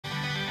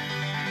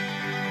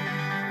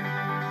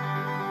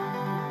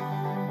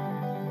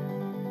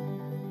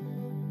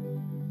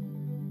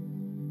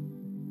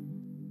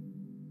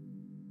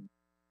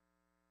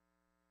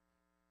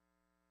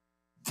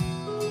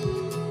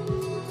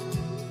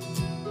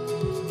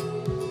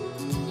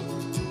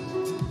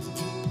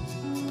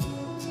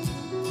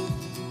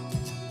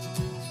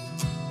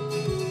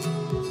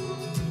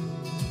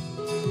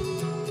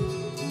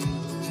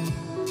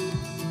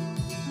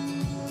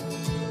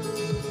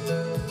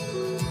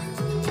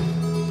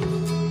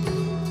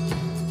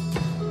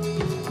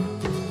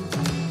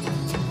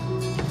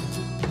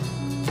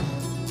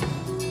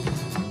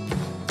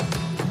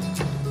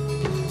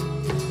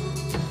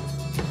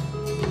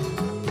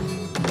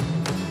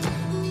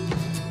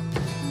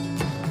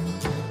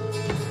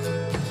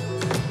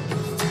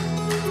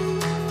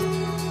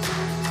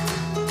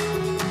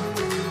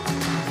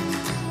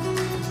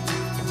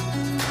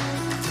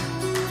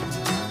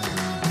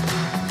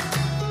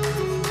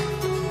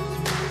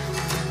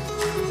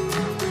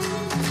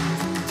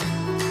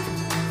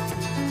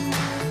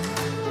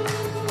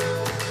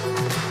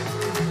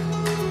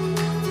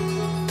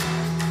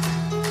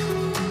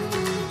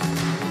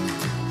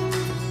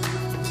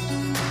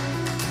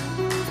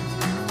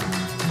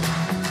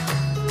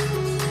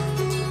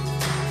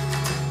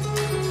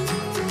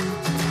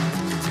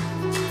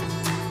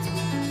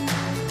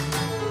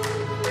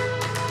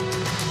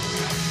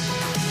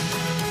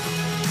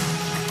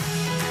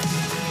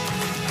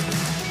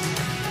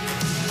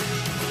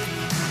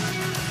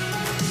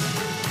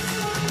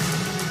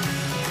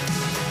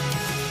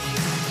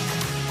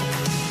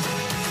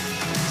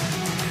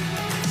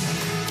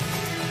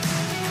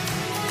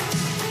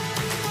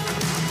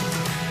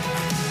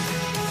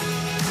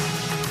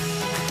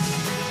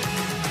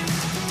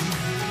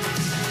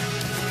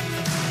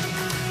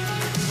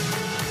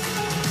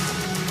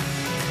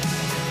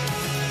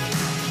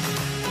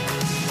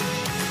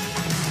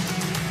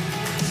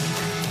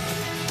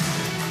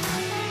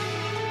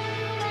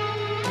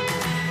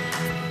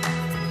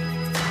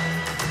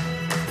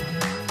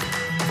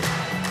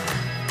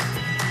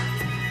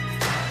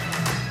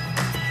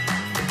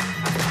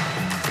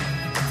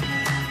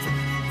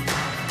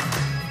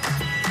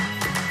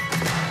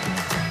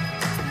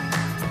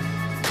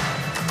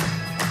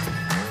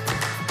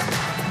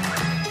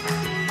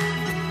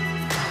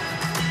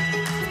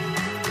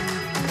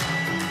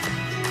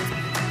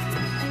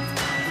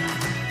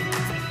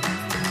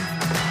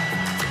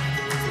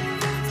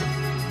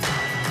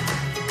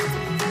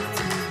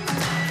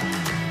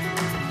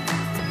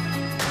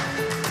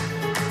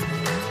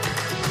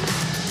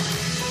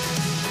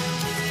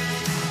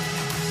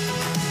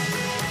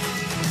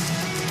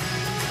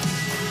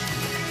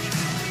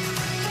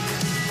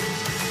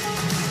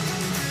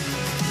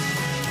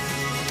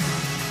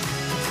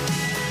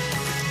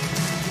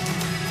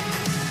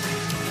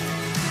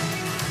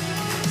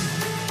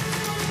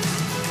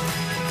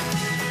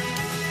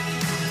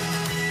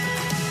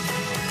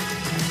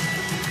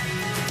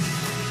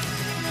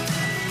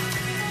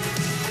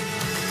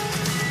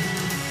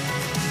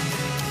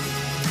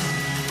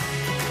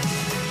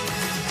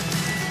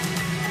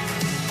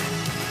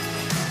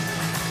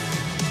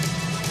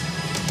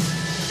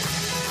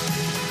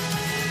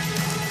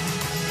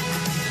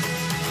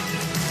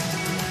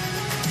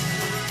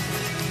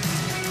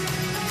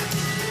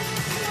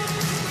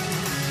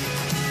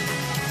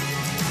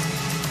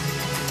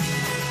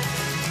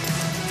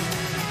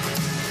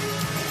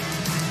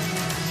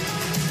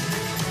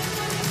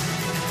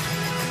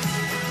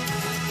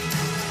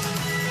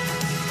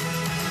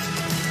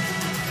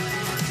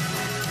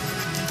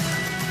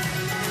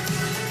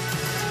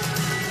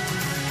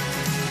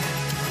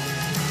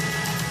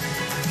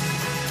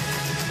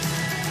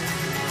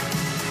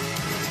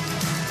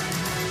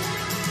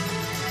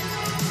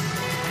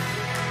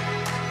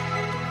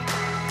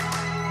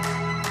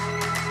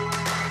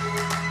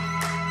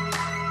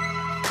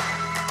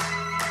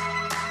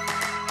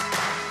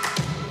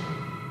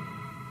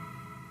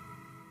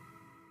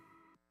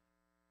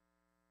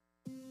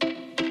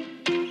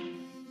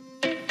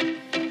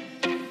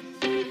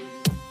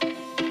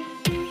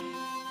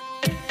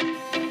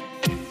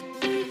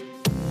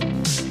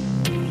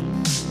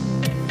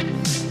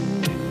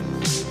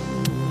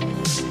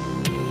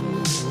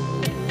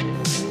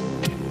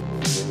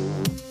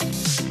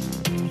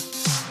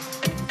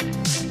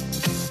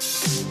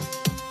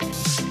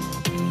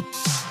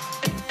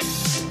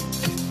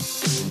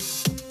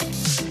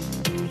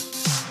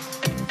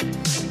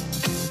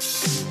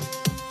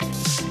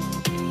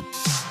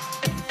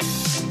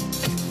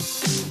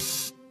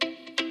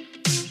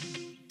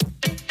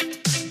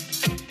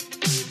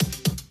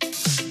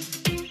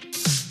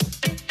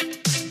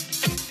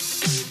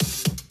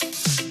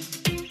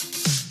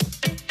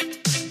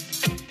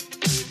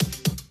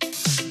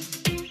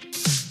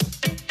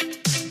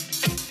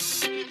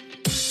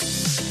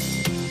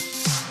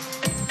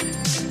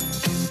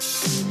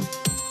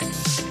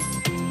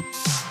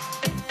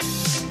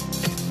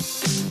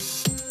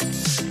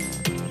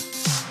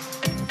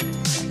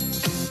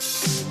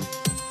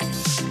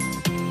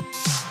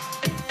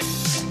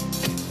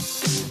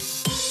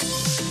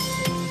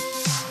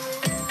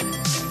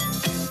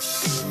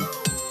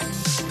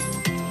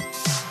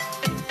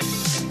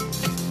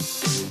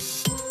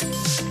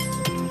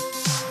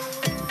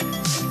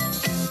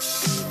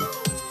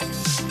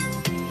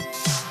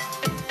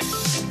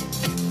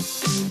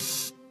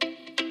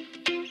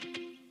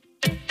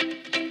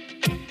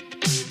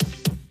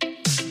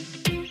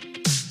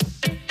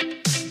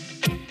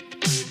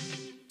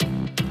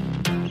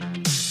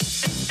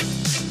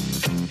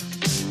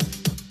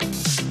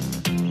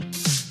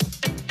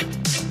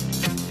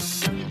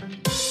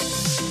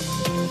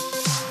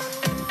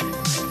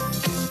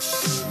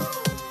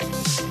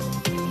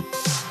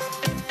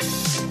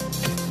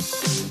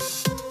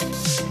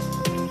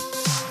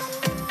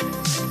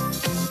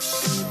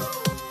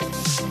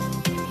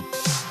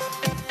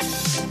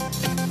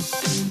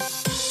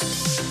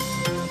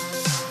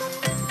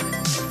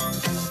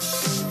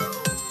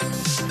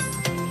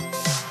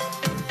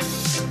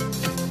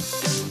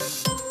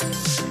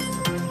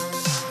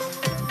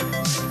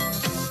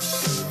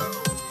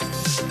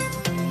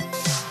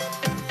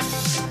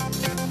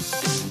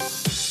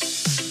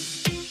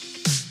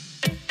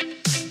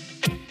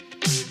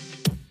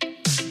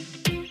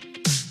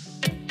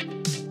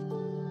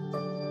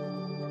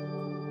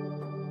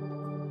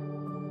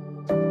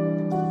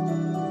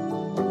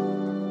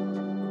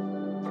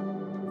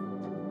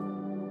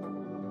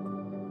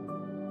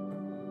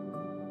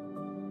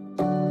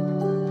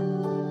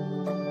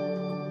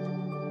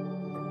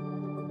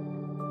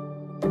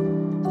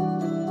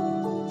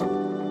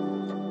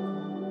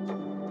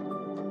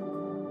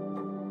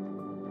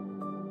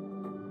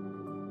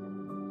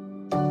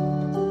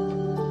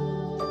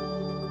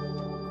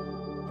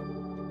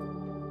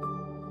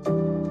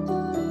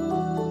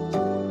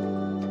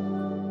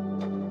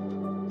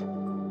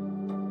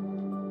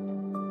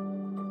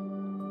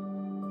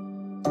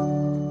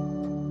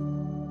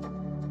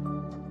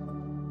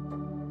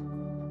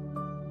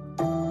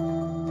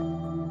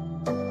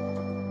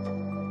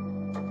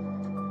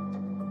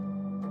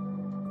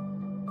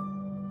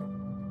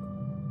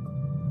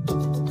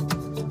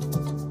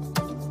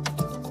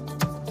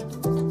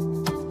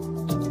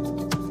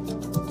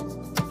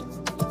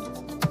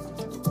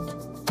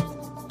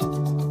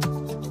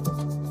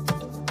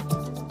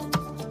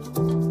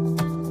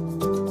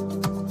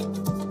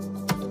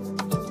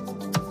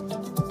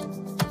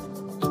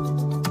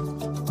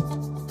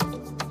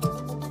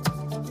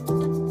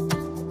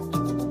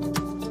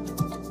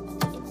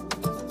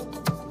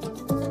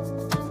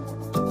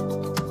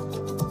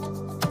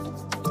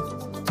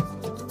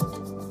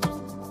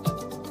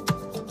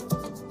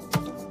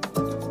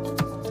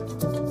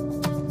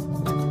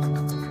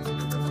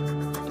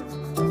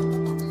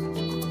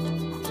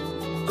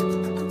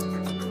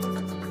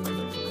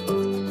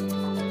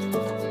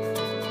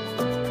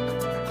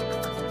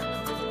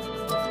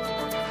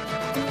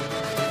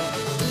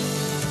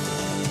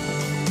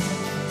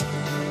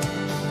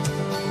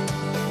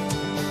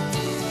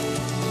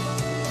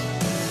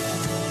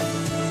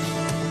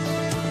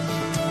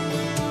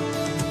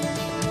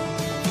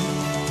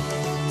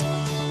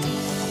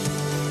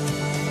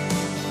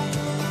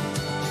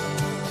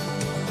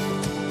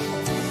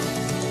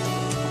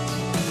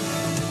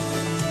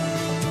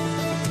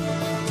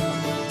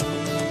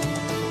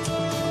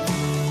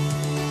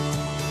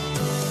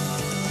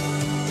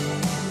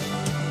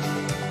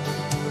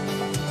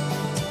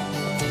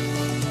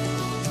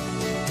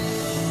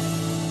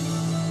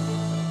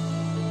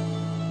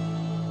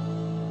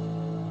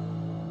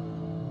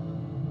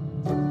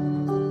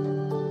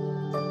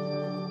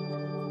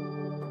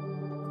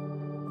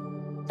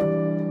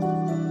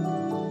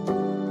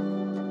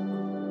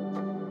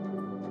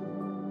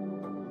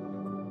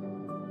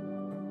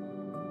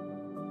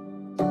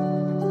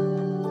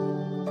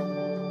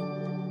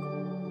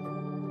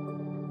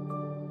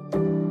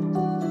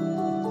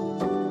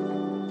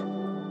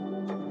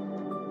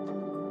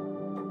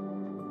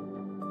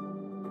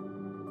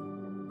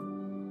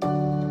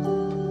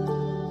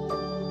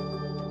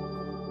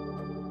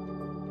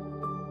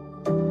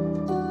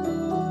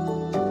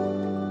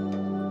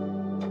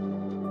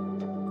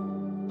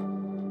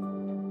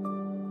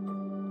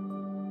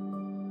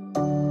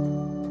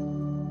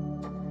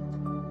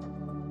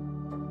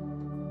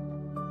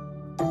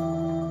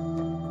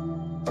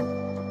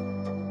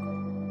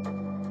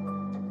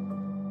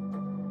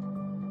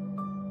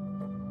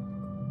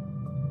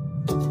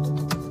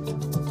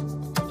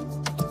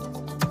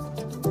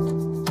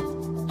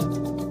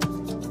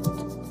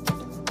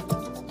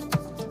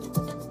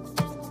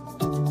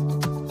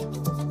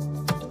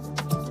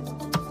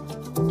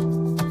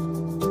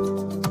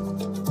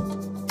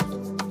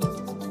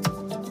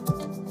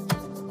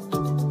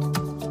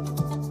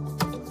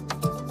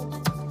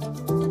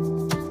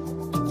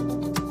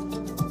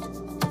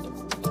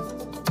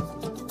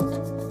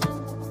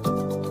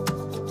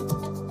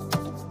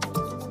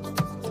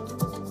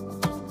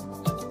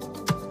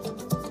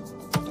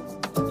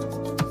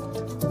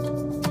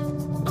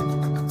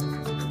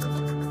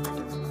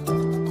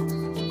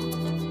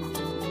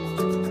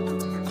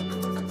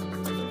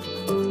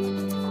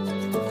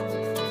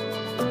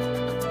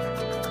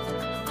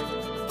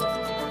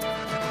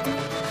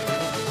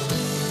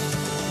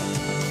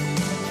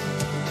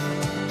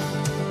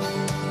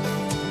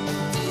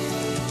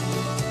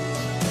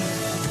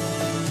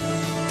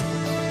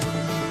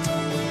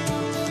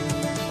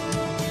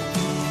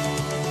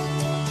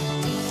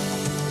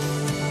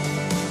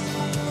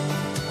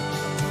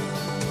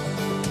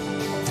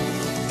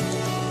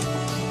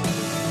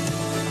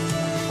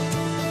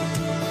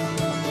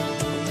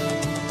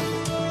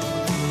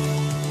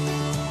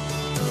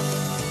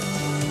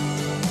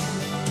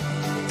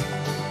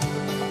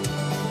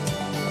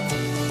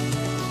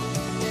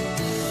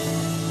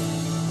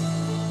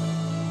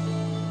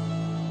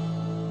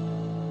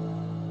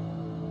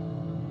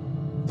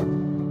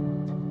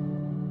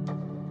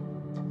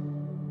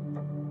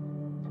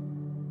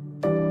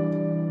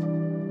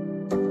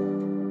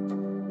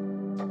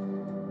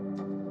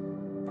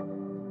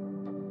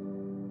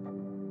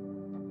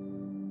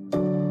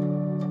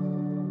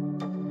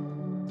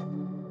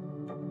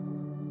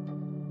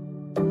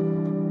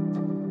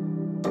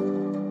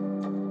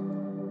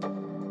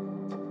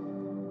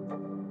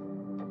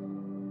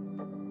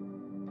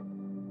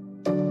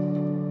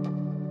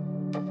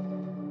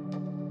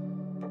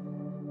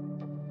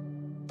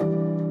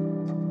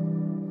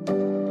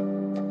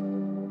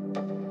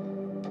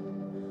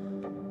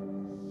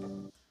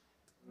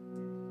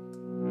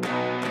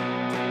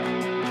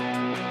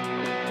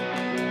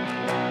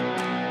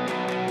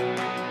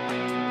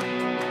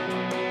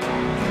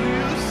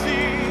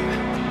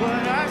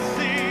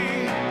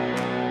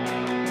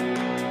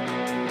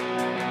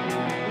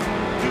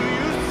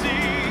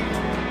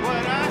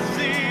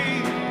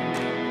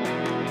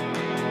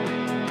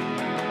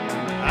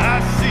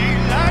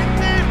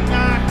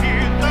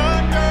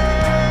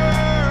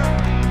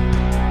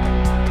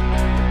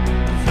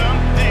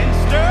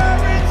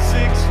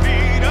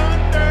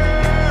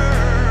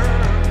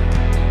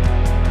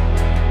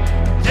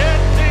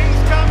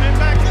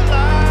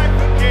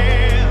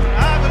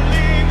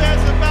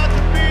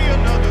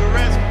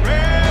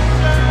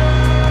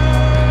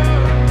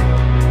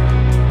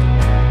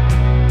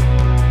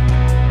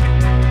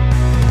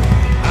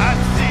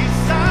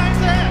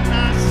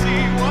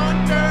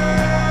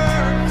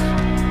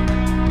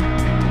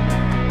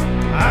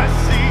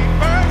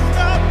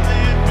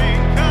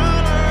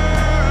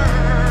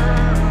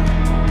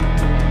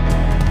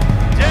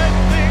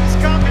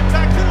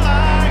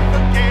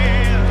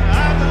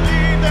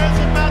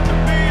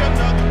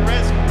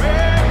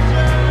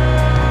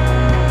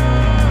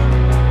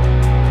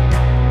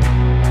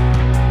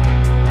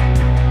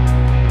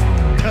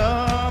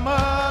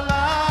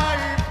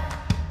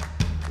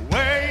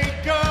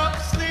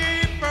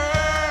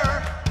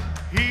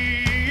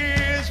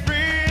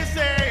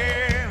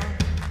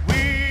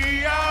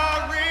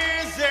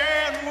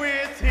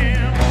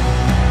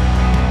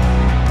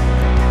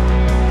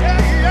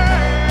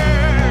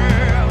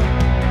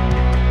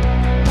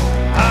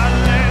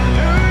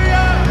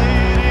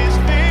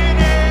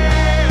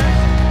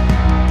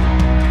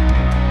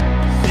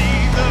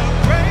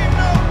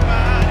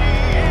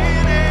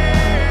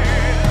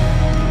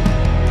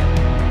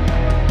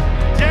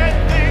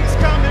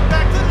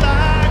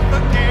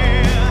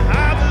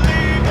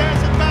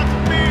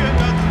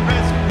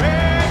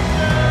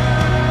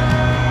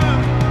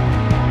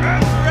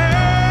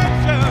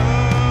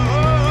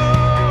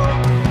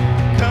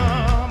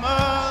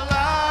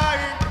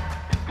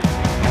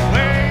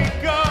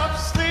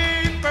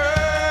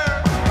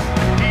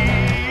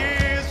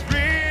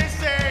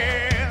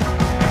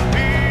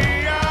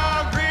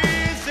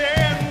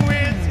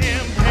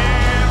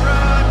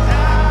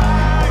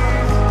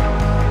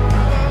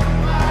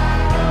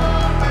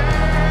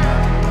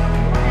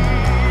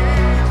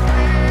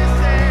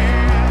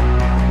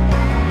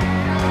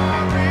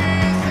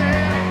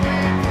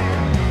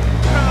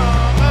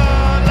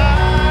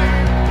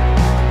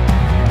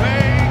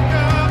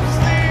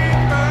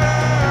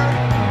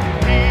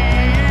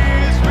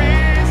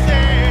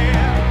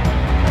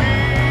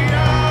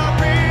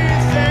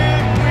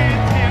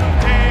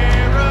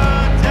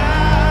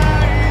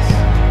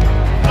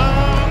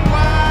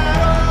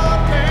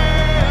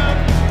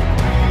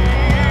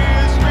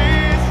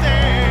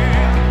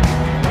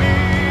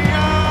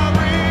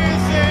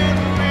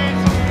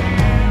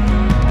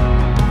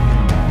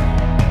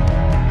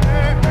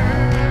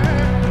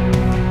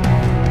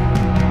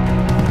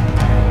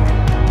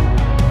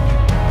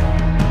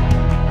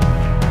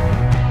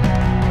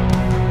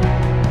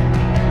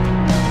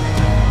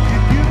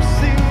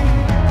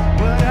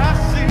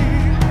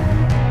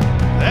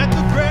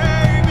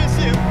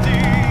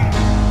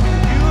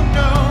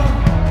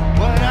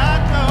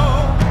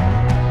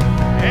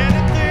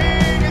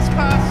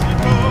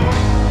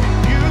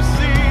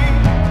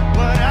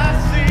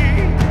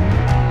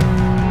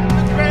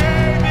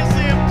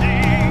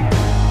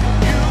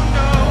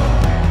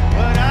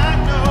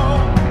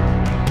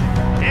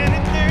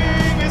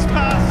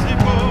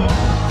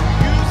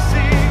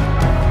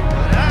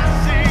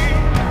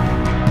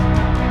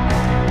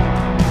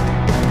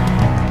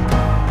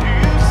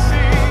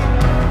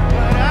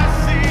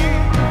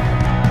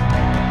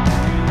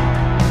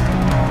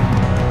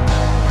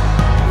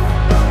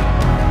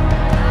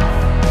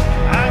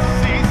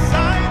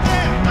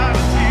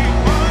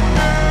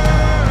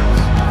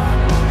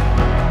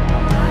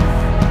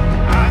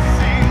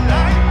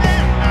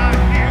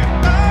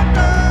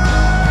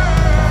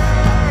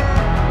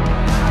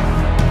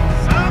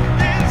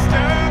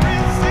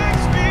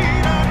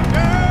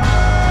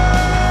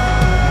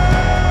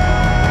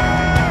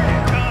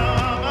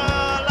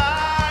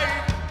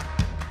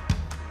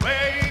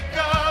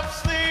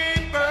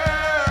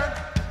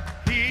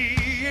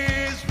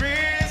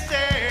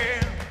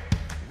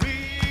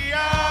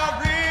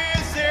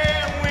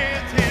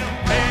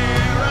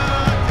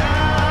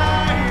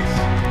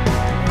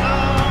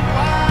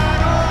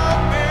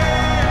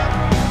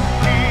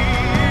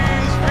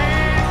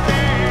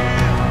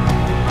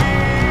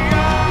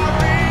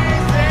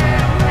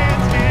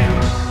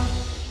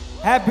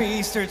Happy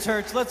Easter,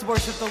 church. Let's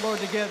worship the Lord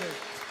together.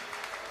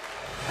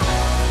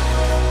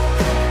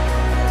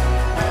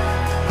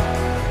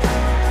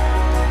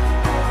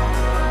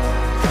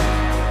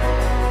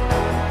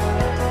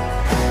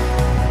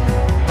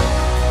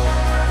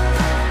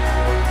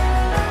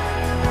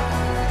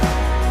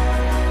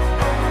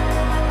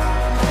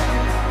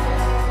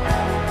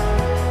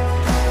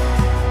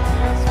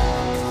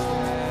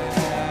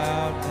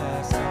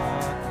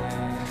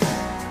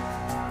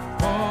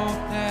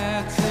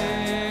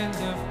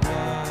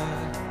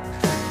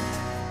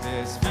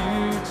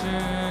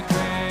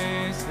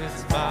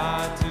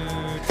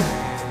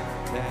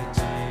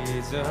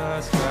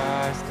 Jesus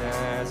Christ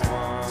has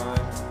won,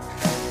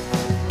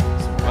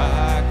 so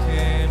I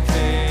can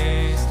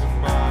face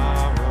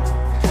tomorrow,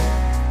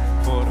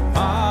 for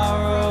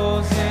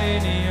tomorrow's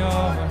in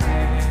your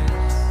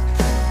hands.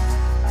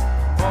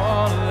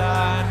 All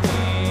I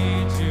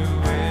need you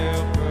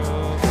will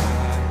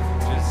provide,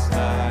 just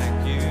like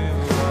you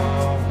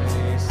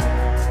always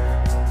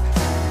have.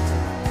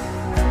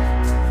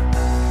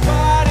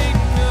 Fighting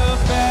the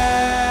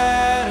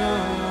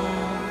battle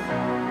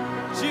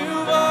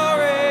you've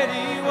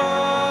already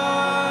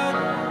won.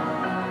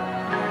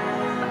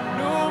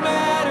 No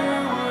matter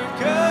what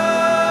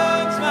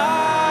comes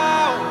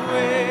my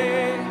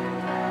way,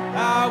 I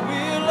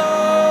will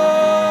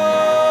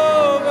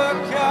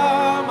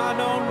overcome. I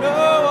don't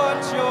know what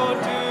you're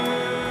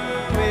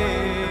doing,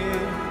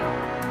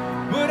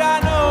 but I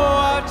know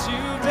what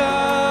you've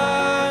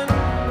done.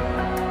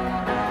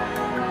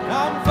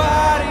 I'm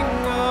fighting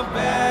a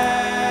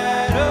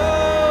battle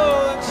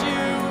that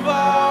you've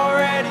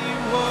already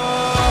won.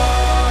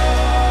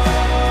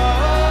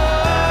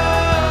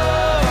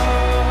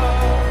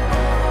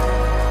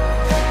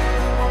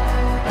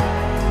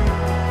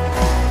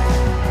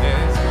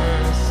 There's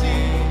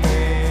mercy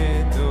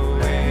in the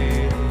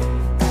waiting,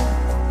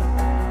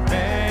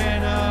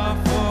 manna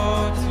for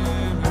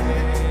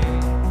today.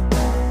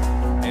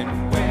 And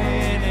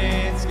when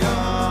it's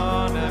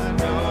gone, I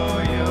know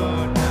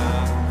you're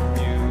not.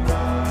 You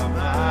are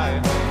my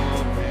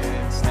hope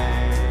and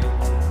stay.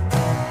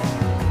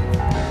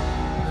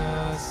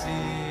 The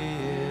sea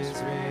is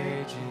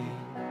raging,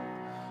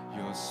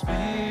 your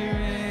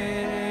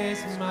spirit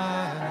is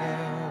my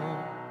help.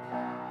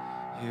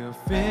 He'll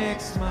fix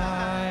my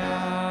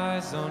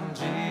eyes on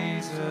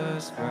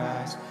Jesus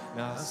Christ,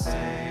 and I'll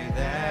say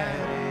that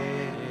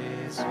it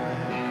is well.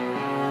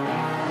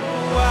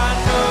 Oh, I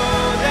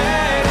know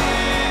that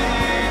it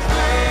is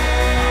well.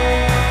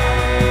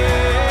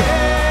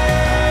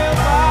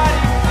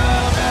 Fighting the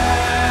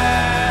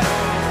battle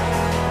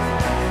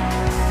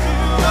you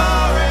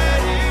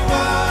already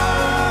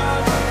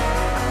won.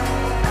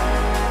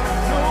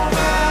 No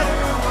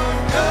matter what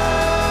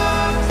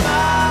comes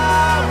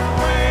my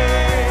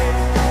way,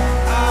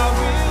 I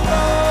will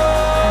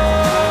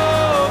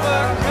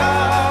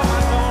overcome. I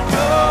don't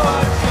know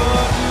what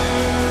you're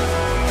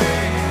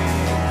doing,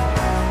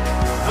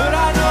 but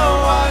I know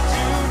what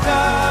you've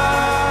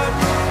done.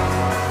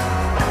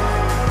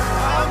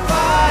 I'm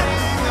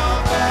fighting a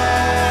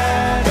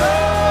battle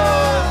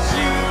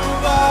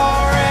you've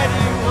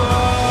already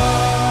won.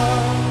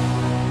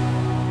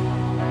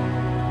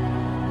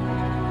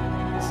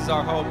 This is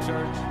our hope,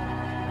 church.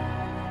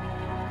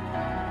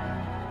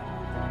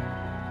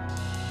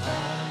 I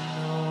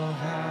know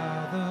how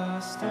the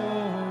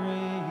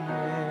story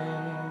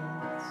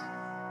ends.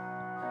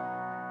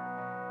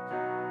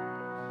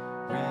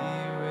 We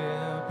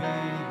will be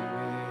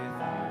with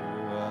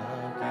you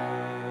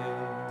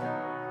again.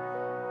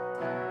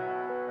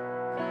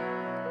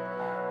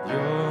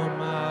 You're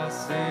my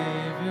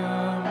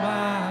savior,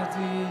 my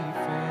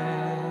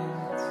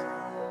defense.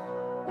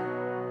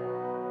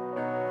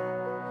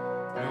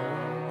 No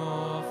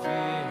more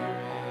fear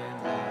in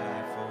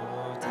life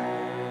or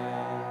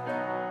death.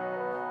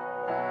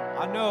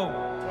 I know.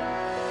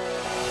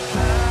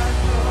 I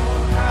know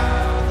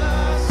how the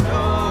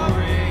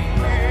story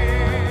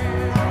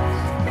ends.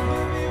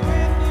 We'll be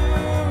with you.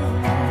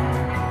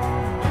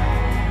 We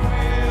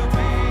will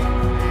be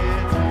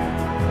with you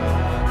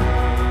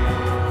again.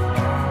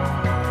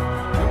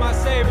 You're my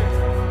savior.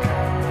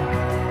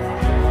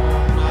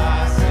 You're my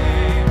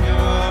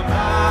savior,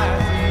 my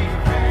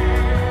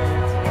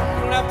defense.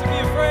 You don't have to be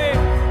afraid.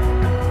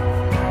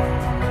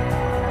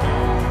 No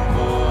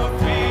more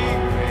fear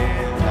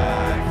in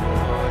life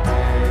or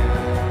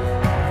death.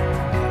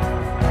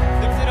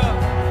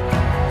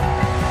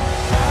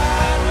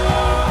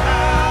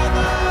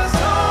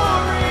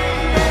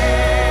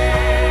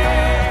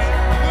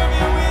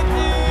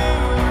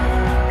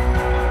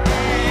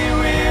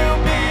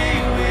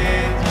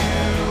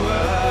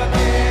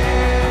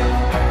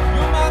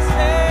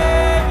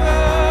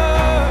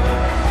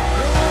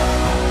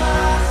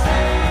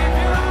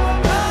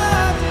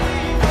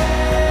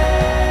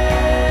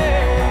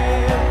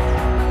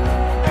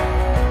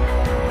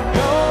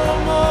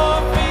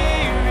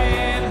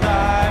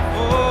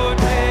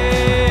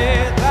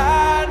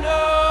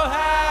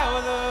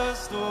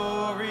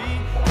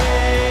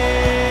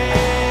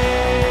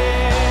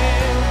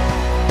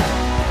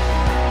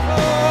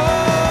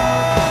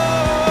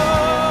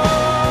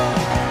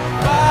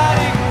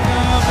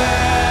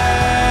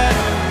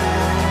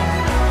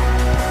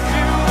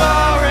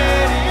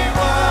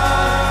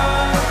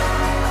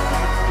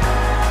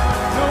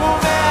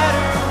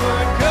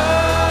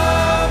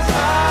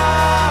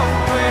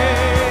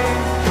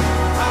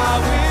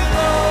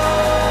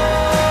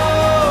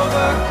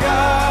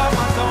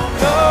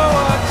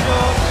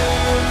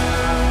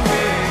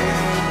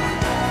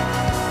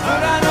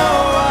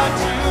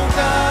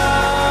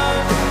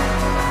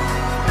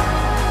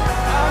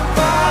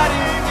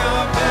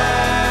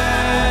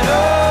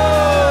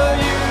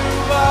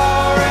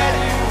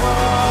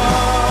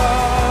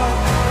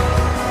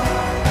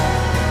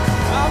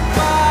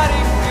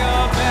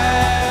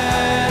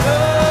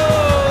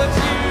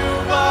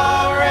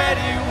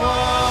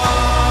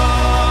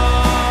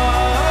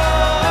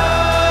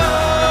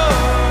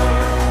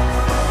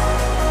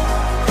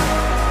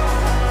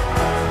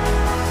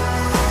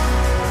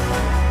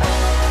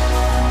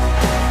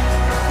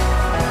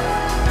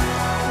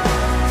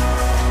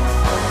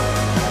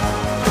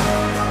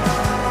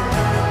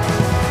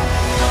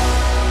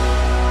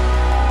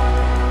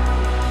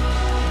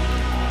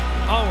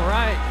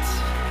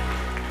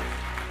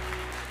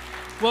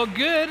 Well,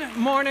 good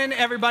morning,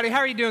 everybody. How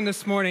are you doing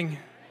this morning?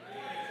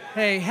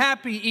 Hey,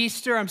 happy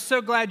Easter. I'm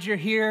so glad you're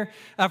here.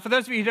 For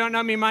those of you who don't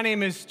know me, my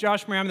name is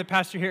Josh Murray. I'm the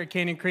pastor here at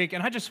Canyon Creek,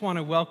 and I just want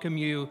to welcome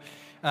you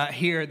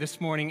here this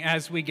morning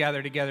as we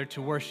gather together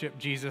to worship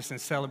Jesus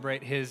and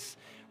celebrate his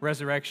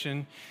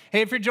resurrection.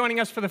 Hey, if you're joining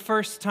us for the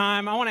first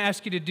time, I want to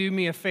ask you to do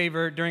me a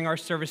favor during our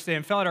service today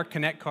and fill out our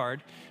Connect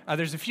card.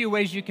 There's a few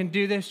ways you can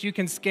do this. You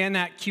can scan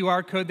that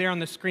QR code there on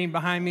the screen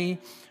behind me,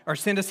 or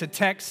send us a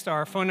text.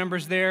 Our phone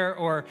number's there,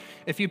 or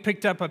if you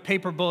picked up a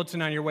paper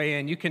bulletin on your way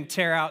in, you can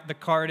tear out the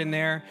card in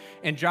there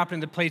and drop it in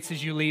the plates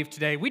as you leave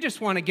today. We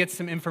just want to get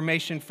some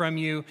information from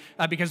you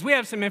because we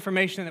have some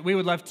information that we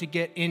would love to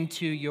get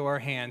into your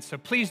hands. So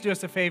please do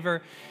us a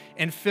favor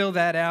and fill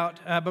that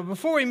out. But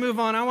before we move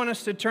on, I want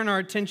us to turn our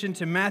attention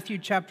to Matthew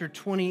chapter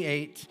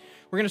 28.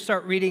 We're going to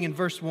start reading in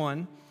verse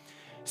 1.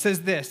 It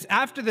says this: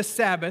 After the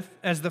Sabbath,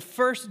 as the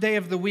first day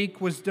of the week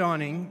was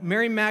dawning,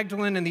 Mary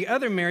Magdalene and the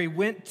other Mary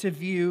went to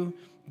view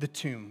the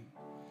tomb.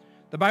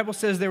 The Bible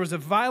says there was a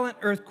violent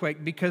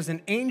earthquake because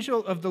an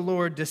angel of the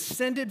Lord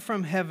descended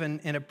from heaven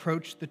and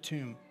approached the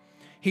tomb.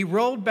 He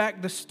rolled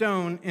back the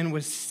stone and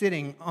was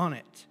sitting on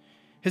it.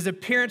 His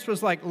appearance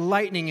was like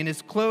lightning, and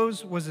his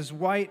clothes was as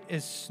white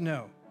as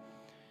snow.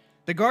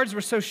 The guards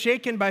were so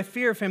shaken by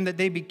fear of him that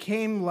they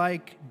became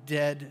like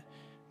dead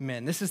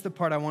men. This is the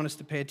part I want us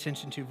to pay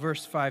attention to.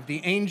 Verse 5,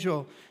 the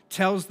angel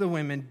tells the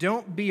women,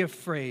 "Don't be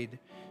afraid,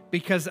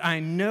 because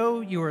I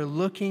know you are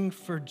looking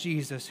for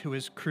Jesus who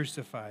is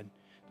crucified.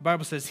 The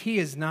Bible says he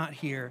is not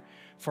here,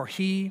 for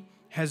he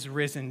has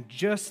risen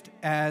just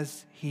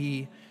as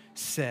he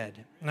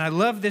said." And I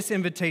love this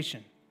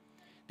invitation.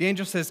 The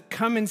angel says,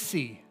 "Come and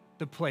see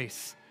the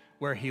place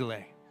where he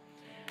lay."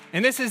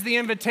 And this is the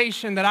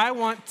invitation that I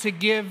want to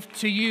give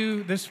to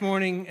you this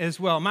morning as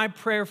well. My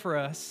prayer for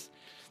us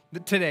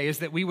today is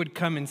that we would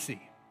come and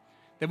see.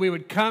 That we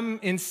would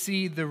come and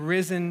see the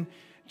risen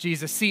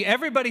Jesus. See,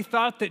 everybody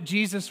thought that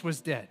Jesus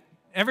was dead.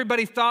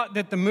 Everybody thought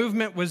that the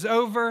movement was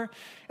over.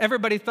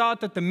 Everybody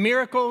thought that the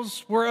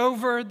miracles were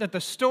over, that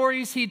the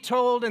stories he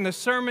told and the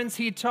sermons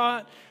he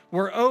taught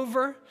were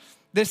over.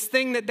 This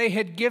thing that they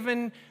had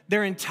given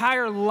their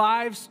entire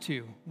lives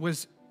to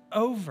was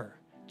over.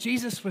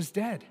 Jesus was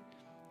dead.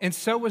 And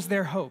so was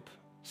their hope.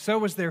 So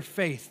was their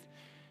faith.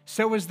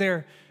 So was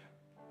their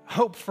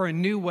hope for a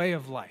new way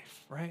of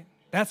life, right?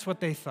 That's what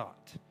they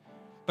thought.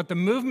 But the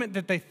movement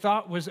that they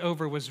thought was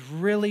over was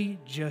really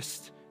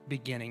just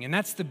beginning. And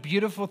that's the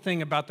beautiful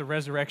thing about the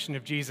resurrection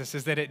of Jesus,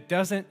 is that it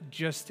doesn't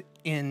just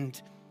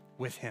end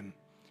with him.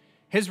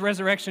 His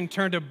resurrection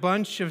turned a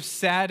bunch of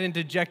sad and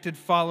dejected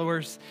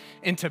followers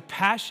into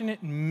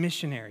passionate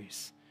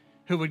missionaries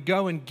who would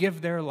go and give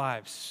their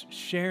lives,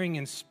 sharing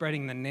and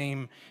spreading the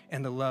name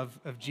and the love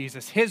of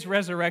Jesus. His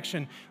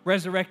resurrection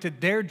resurrected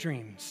their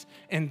dreams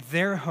and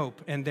their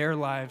hope and their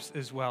lives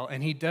as well.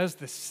 And he does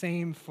the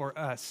same for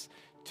us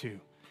too.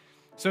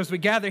 So as we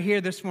gather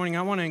here this morning,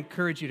 I want to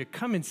encourage you to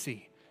come and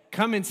see.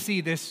 Come and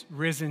see this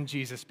risen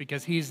Jesus,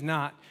 because he's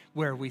not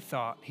where we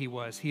thought he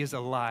was. He is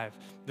alive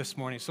this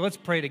morning. So let's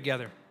pray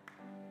together.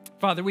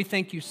 Father, we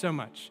thank you so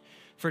much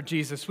for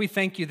Jesus. We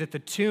thank you that the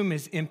tomb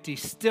is empty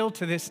still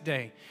to this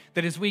day,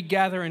 that as we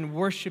gather and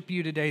worship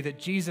you today, that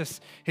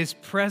Jesus, his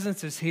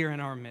presence is here in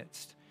our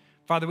midst.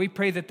 Father, we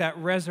pray that that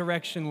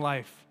resurrection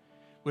life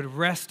would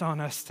rest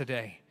on us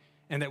today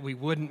and that we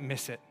wouldn't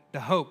miss it, the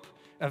hope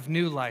of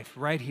new life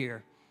right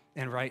here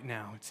and right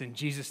now. It's in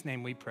Jesus'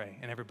 name we pray.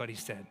 And everybody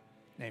said,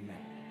 amen.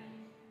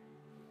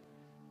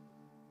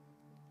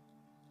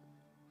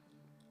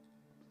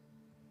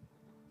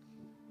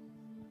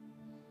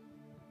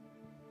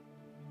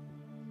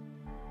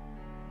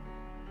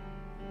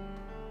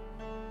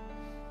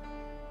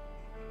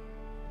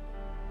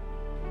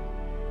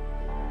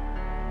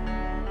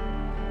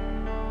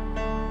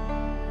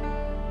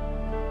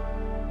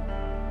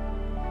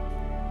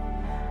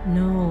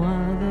 No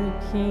other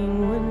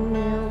king would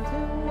kneel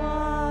to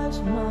wash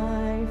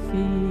my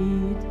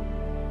feet,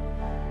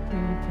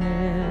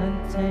 prepare a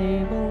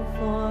table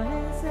for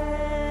his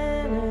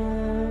enemies,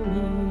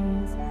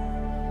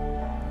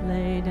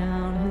 lay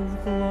down his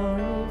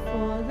glory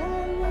for the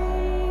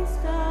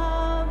least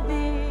of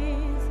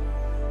these.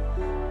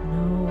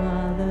 No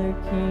other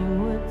king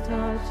would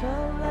touch a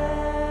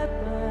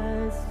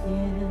leper's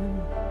skin,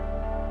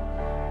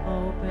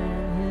 open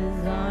his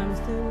arms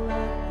to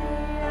let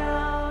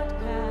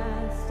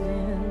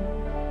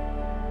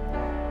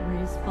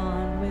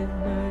respond with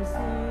mercy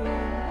in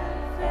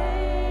the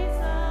face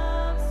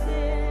of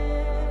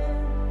sin.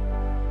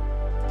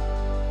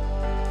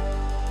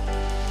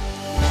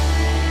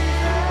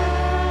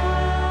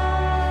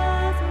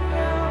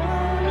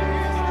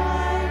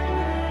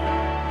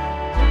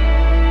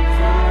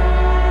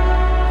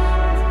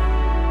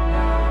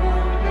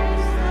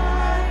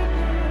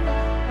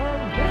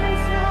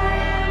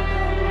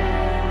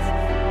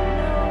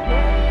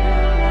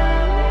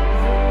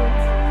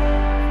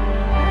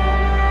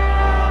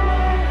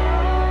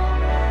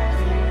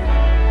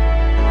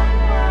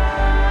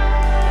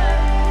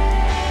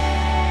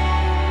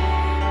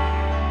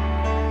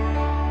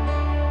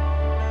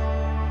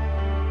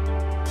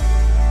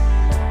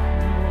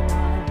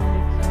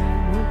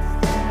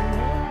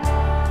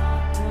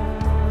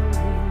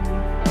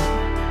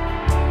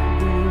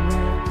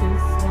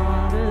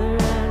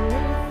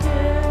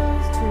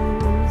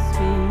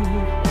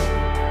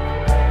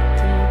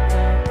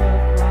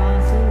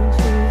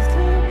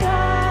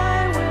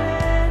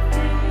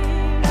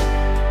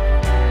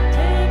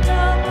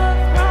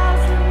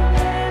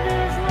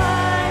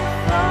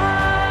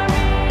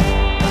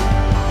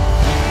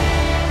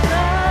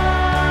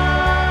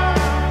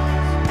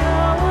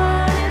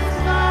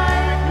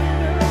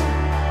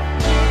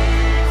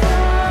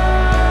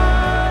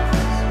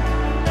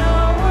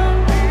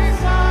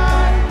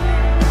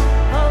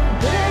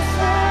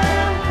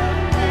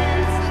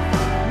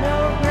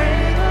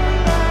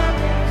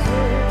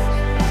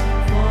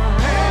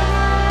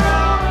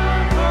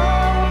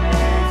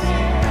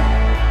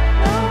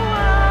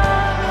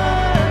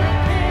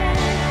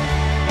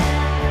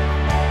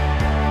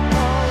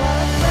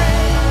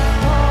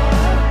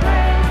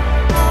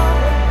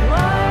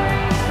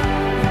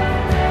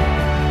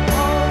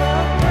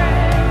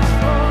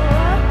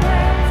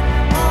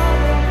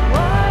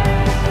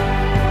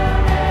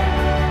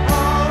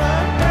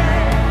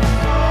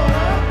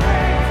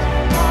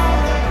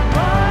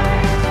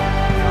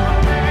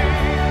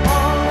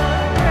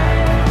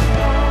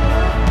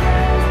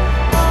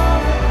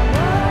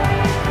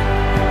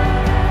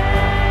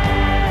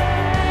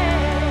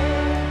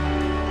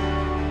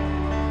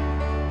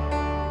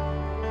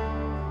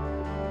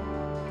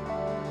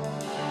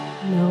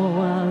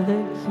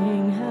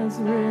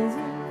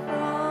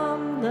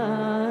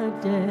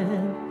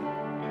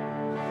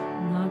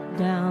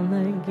 down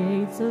the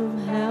gates of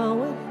hell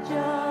with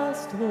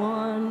just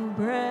one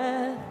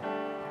breath.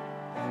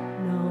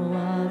 No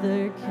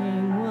other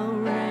king will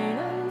reign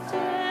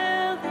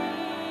until the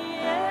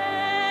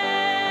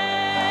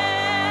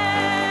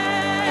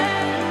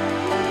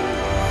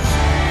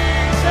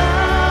Jesus,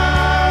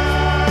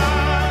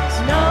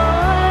 no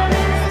one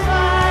is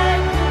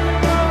like you,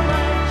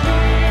 Lord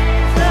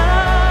Jesus.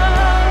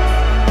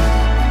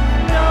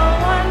 No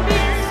one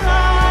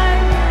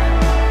beside you.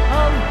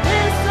 Of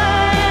this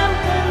I am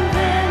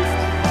convinced.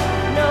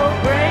 No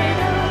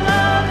greater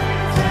love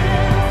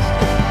exists.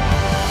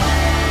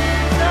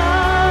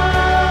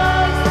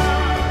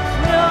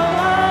 No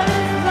one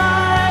is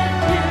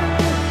like you,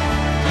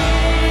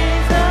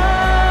 Jesus.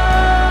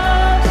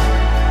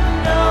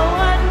 No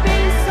one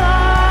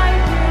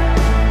beside you.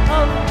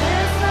 Of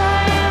this I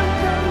am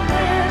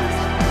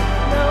convinced.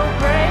 No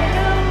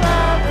greater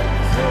love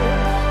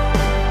exists.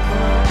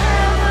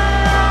 Forever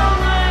all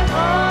my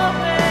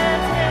hope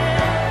is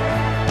in.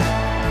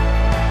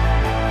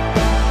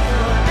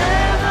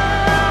 Forever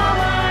all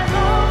my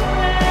hope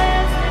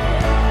is in.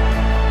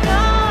 No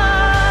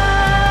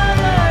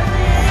other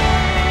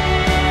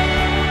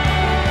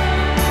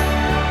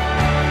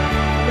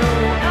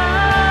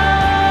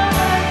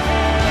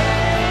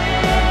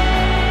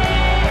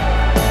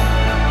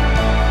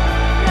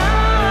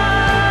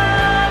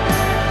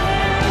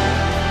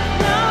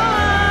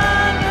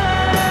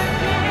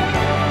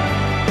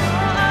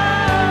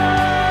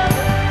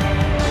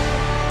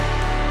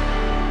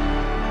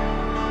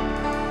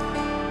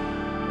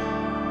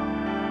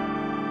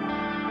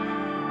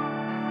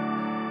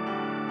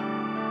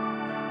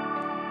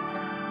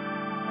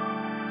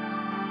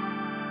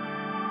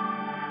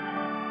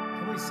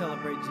Can we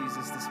celebrate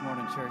Jesus this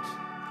morning, church?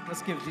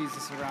 Let's give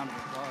Jesus a round of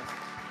applause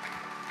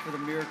for the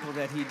miracle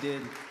that he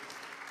did.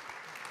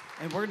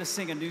 And we're going to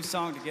sing a new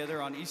song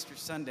together on Easter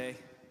Sunday,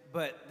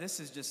 but this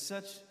is just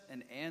such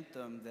an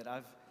anthem that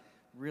I've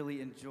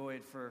really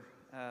enjoyed for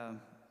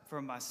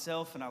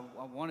myself, and I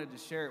wanted to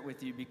share it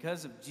with you.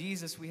 Because of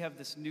Jesus, we have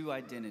this new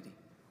identity.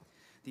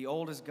 The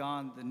old is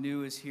gone, the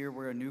new is here.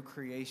 We're a new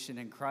creation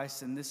in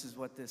Christ, and this is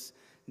what this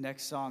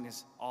next song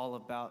is all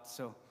about.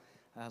 So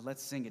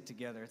let's sing it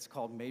together. It's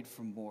called Made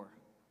from More.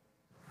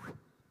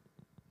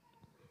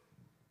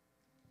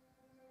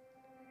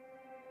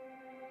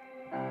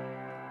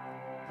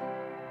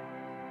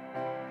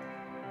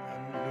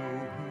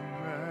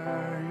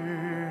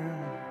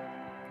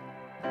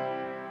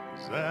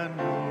 I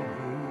know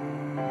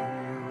who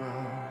you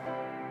are.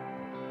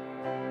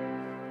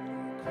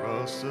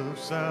 Cross of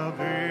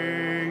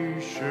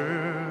salvation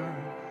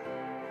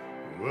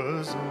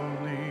was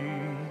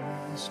only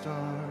the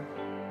start.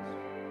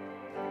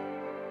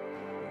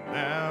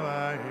 Now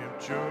I am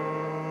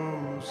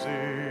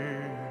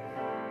chosen,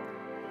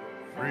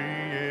 free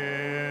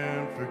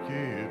and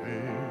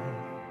forgiven.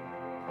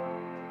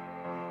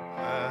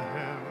 I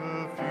have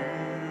a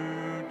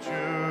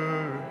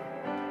future.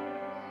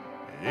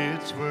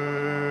 It's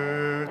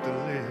worth the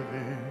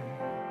living.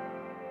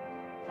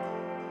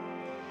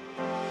 I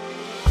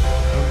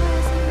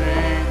was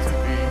made to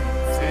be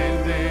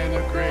tend in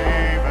a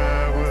grave.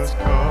 I was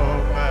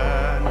called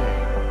by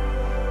name,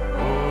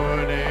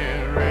 born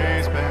and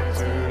raised back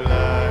to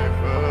life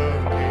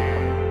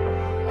again.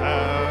 I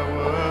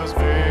was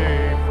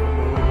made for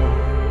more.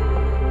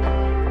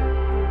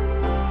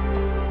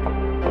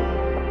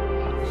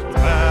 So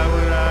why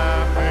would I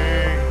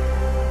fade?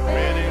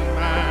 When in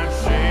my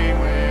shame,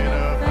 when a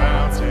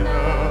fountain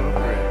of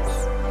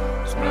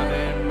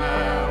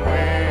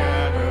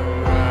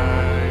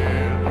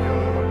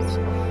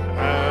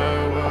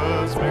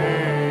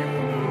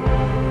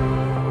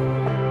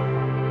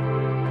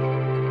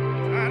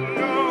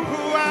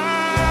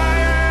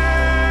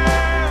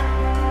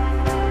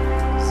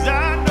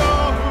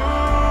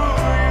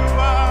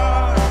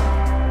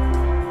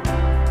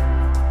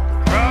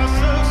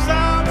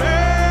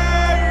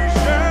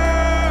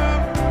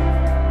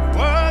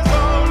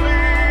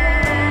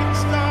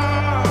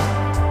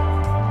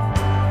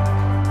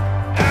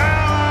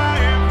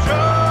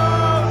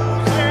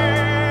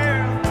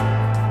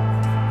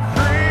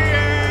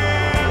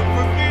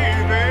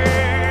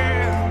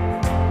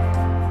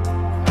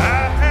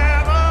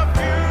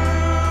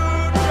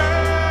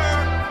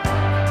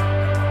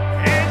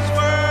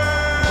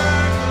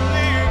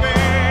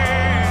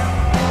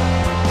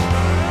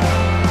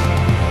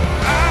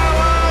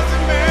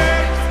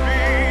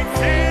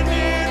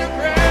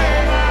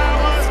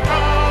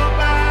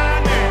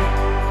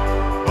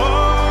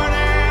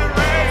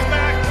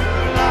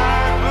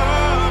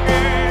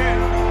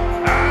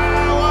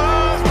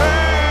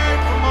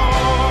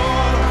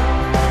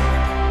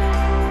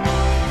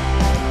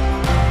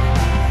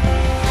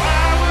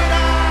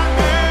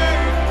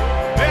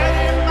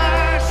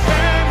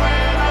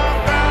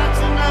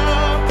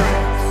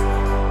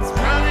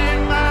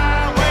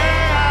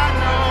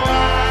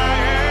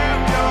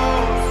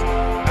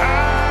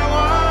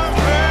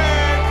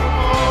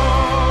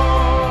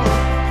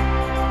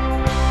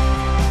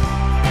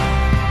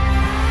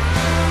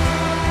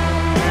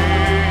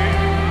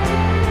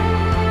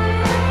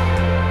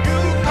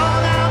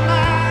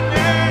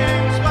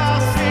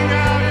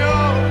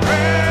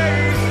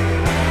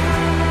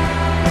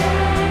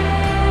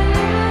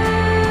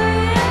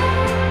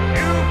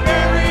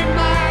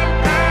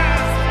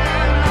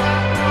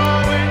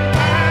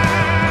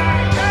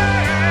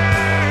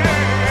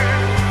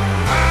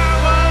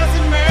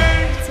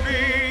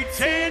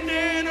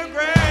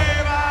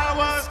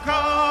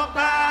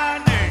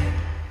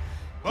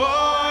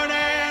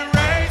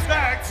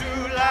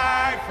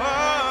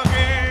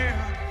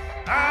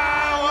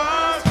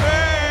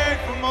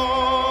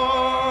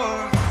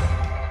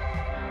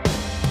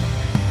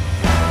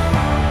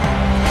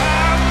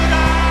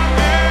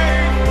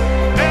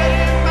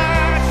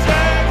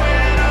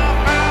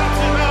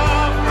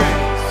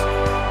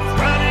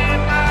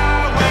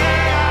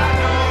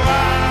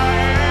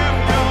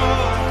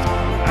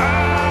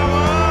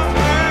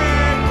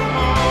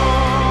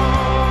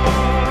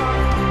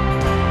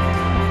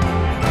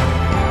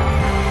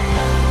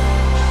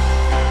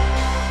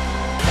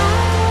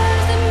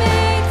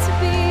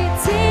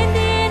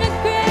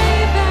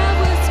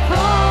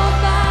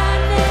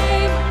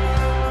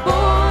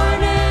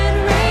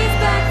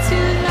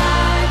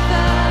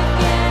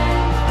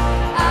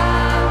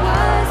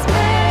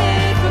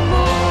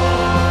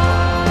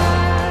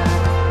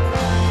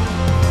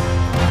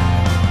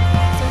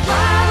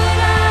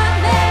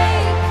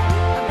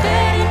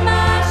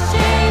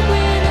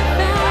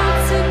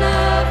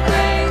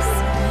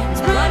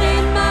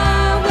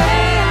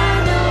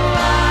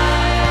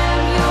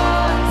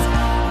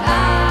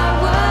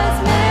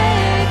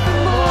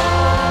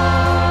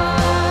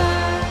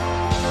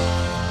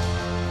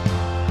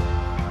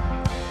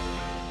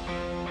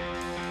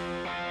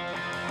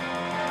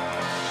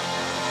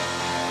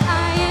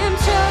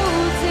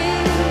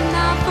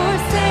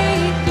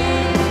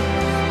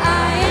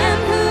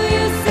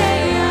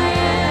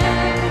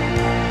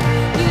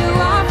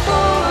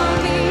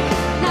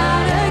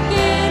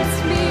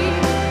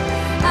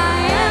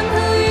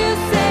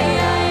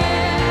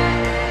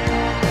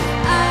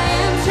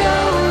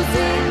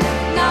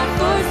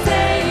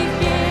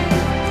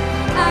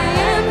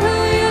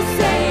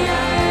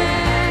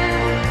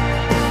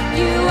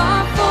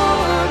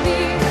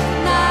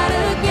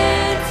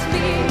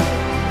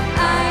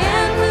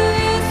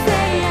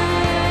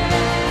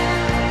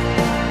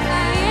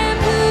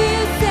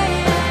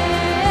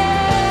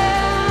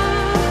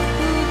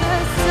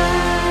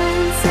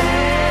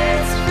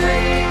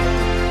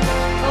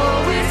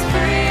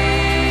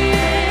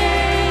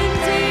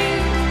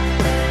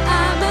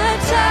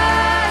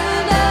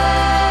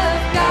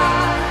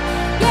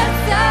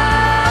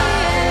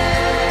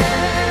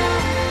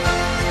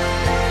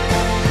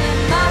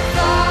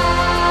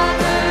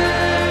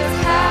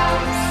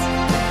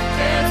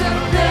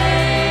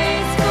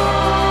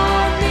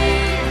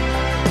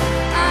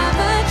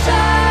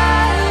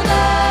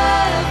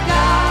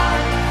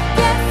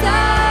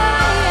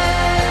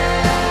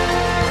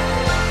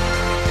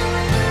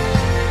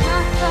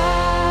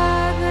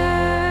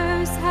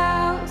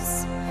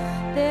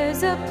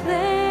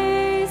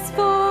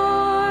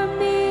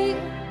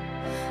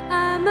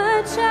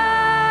a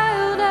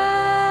child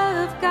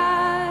of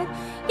God.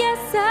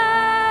 Yes,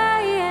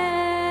 I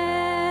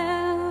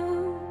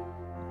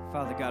am.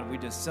 Father God, we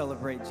just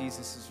celebrate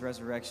Jesus'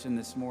 resurrection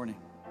this morning.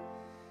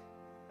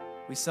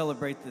 We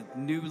celebrate the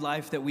new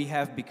life that we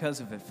have because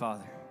of it,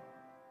 Father.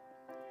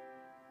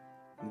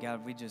 And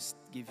God, we just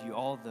give you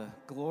all the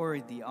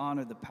glory, the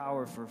honor, the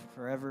power for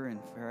forever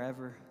and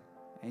forever.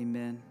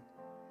 Amen.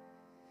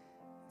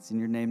 It's in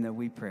your name that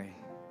we pray.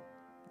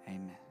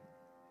 Amen.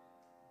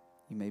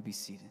 You may be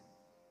seated.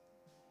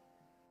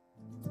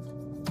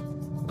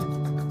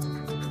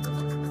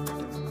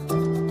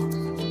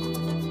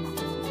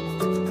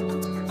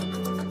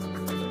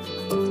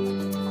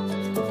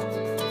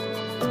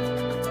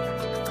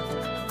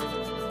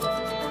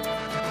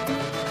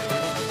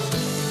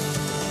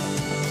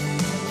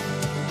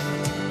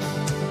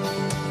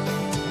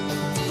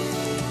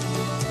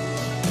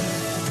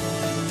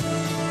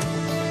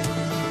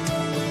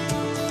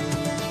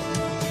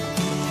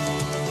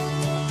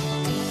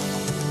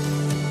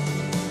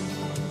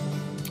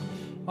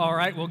 All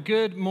right, well,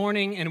 good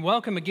morning and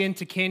welcome again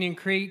to Canyon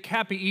Creek.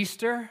 Happy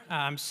Easter.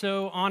 I'm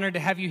so honored to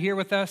have you here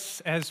with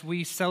us as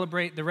we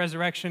celebrate the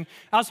resurrection.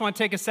 I also want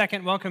to take a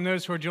second, welcome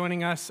those who are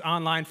joining us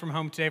online from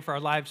home today for our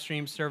live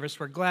stream service.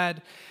 We're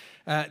glad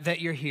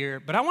that you're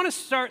here. But I want to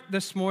start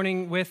this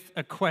morning with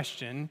a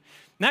question. And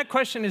that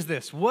question is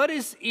this: what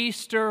is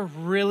Easter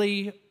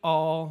really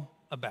all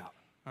about?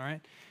 All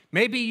right.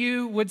 Maybe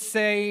you would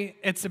say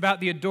it's about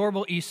the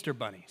adorable Easter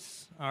bunnies.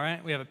 All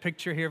right, we have a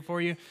picture here for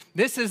you.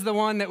 This is the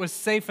one that was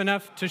safe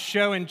enough to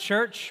show in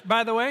church,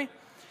 by the way.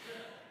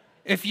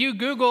 If you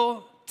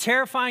Google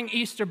terrifying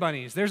Easter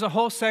bunnies, there's a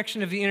whole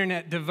section of the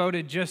internet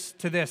devoted just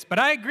to this. But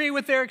I agree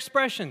with their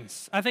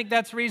expressions. I think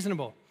that's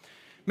reasonable.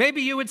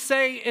 Maybe you would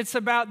say it's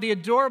about the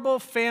adorable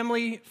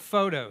family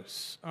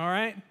photos, all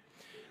right?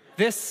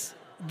 This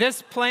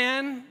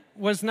plan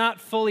was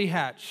not fully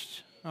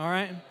hatched, all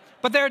right?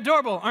 But they're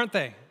adorable, aren't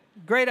they?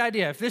 Great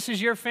idea. If this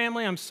is your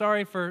family, I'm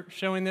sorry for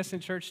showing this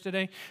in church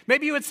today.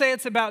 Maybe you would say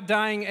it's about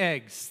dyeing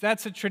eggs.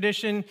 That's a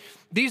tradition.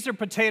 These are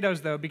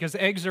potatoes, though, because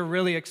eggs are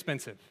really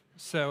expensive.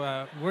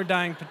 So we're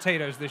dyeing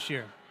potatoes this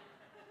year.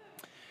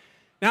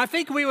 Now, I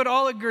think we would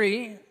all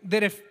agree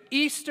that if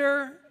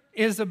Easter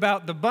is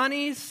about the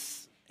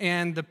bunnies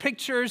and the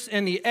pictures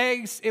and the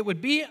eggs, it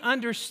would be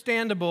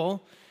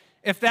understandable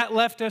if that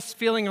left us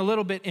feeling a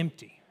little bit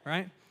empty,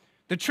 right?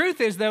 The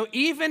truth is, though,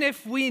 even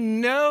if we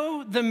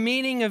know the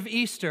meaning of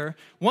Easter,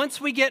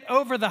 once we get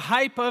over the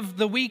hype of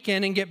the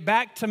weekend and get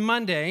back to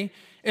Monday,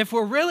 if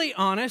we're really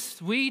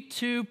honest, we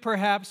too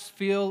perhaps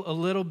feel a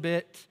little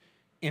bit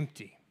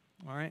empty,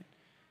 all right?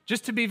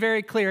 Just to be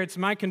very clear, it's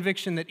my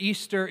conviction that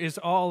Easter is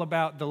all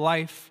about the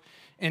life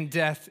and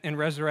death and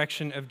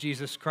resurrection of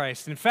Jesus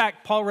Christ. In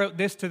fact, Paul wrote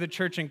this to the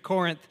church in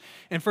Corinth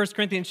in 1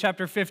 Corinthians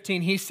chapter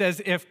 15. He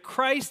says, if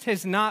Christ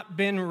has not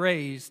been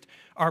raised,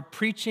 our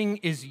preaching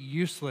is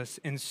useless,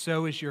 and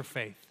so is your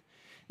faith.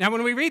 Now,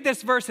 when we read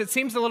this verse, it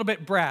seems a little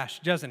bit brash,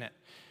 doesn't it?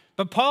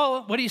 But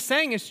Paul, what he's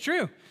saying is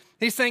true.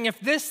 He's saying if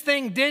this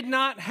thing did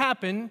not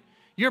happen,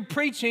 your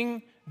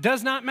preaching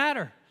does not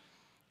matter.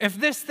 If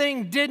this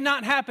thing did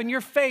not happen,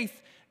 your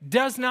faith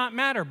does not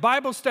matter.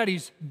 Bible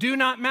studies do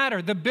not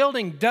matter. The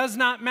building does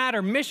not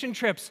matter. Mission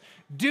trips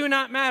do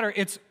not matter.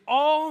 It's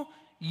all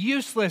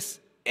useless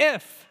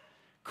if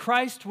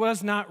Christ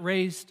was not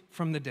raised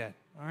from the dead,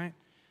 all right?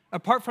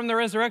 Apart from the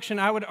resurrection,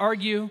 I would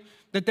argue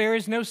that there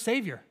is no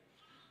Savior.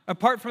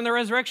 Apart from the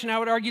resurrection, I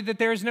would argue that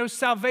there is no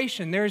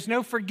salvation. There is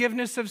no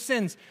forgiveness of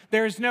sins.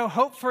 There is no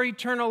hope for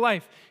eternal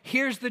life.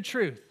 Here's the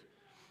truth.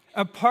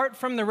 Apart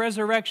from the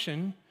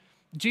resurrection,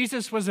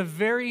 Jesus was a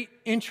very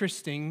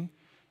interesting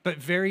but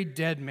very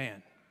dead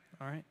man,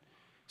 all right?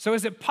 So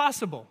is it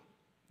possible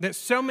that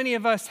so many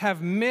of us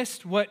have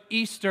missed what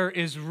Easter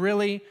is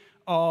really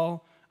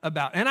all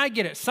about? And I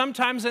get it.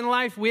 Sometimes in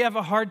life, we have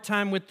a hard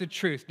time with the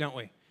truth, don't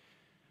we?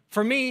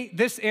 For me,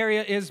 this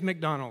area is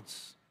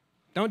McDonald's.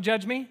 Don't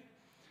judge me.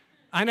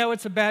 I know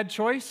it's a bad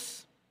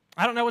choice.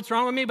 I don't know what's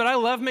wrong with me, but I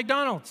love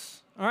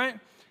McDonald's, all right?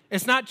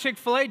 It's not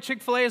Chick-fil-A.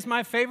 Chick-fil-A is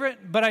my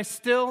favorite, but I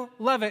still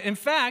love it. In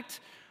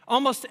fact,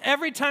 almost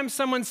every time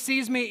someone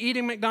sees me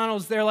eating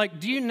McDonald's, they're like,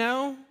 do you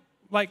know,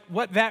 like,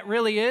 what that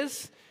really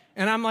is?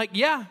 And I'm like,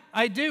 yeah,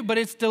 I do, but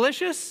it's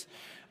delicious.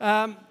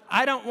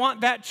 I don't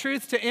want that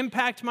truth to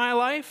impact my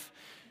life.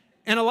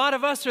 And a lot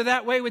of us are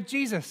that way with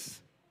Jesus.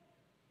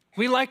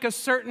 We like a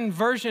certain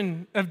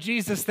version of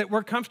Jesus that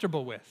we're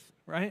comfortable with,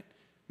 right?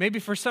 Maybe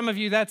for some of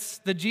you, that's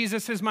the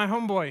Jesus is my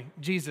homeboy,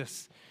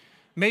 Jesus.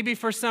 Maybe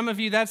for some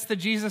of you, that's the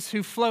Jesus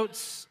who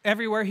floats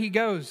everywhere he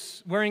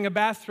goes, wearing a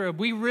bathrobe.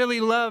 We really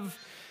love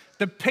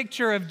the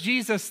picture of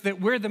Jesus that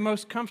we're the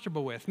most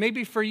comfortable with.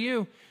 Maybe for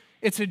you,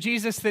 it's a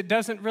Jesus that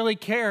doesn't really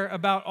care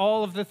about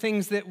all of the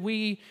things that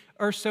we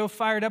are so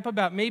fired up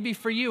about. Maybe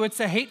for you, it's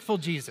a hateful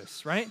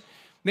Jesus, right?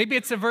 Maybe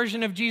it's a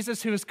version of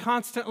Jesus who is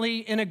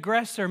constantly an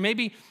aggressor.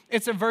 Maybe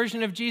it's a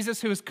version of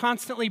Jesus who is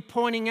constantly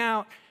pointing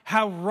out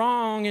how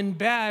wrong and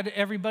bad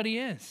everybody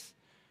is.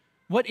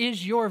 What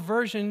is your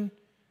version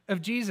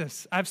of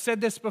Jesus. I've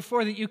said this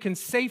before, that you can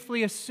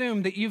safely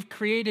assume that you've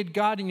created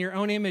God in your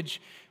own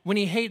image when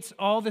he hates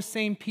all the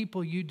same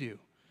people you do.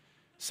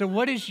 So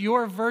what is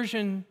your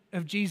version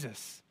of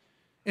Jesus?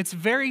 It's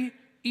very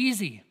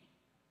easy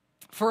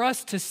for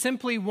us to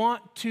simply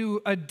want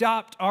to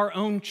adopt our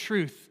own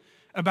truth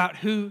about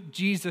who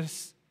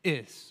Jesus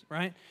is,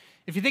 right?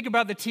 If you think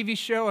about the TV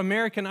show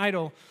American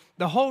Idol,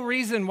 the whole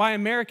reason why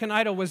American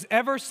Idol was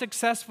ever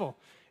successful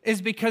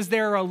is because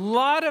there are a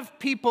lot of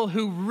people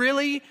who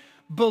really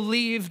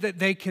believe that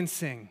they can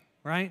sing,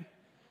 right?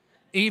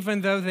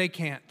 Even though they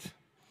can't.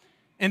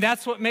 And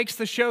that's what makes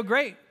the show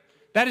great.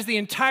 That is the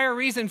entire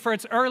reason for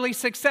its early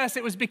success.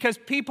 It was because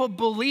people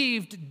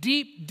believed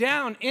deep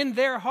down in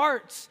their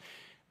hearts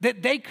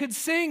that they could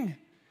sing,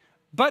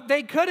 but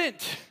they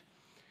couldn't.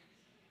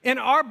 And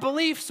our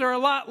beliefs are a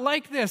lot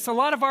like this. A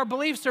lot of our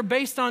beliefs are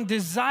based on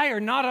desire,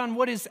 not on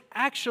what is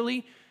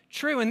actually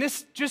true. And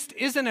this just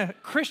isn't a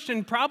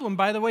Christian problem,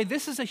 by the way.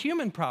 This is a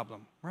human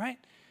problem, right?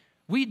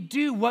 We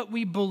do what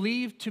we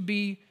believe to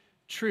be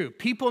true.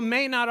 People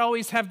may not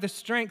always have the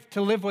strength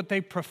to live what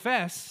they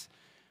profess,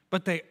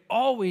 but they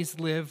always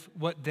live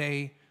what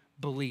they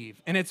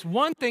believe. And it's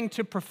one thing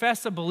to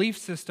profess a belief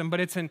system, but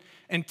it's an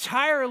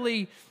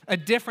entirely a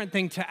different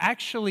thing to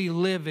actually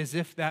live as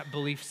if that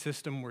belief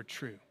system were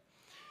true.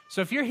 So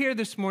if you're here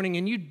this morning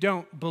and you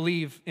don't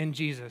believe in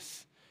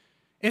Jesus,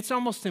 it's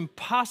almost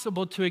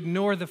impossible to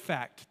ignore the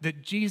fact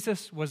that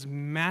Jesus was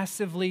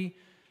massively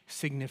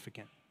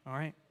significant, all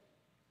right?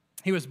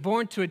 He was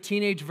born to a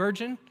teenage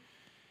virgin.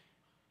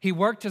 He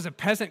worked as a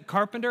peasant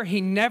carpenter.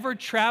 He never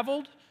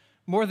traveled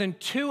more than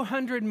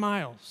 200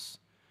 miles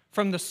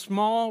from the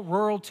small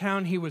rural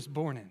town he was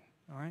born in,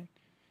 all right?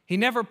 He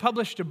never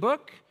published a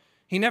book.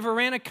 He never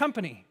ran a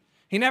company.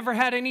 He never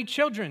had any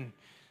children.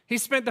 He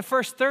spent the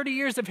first 30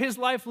 years of his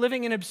life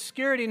living in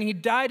obscurity, and he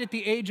died at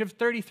the age of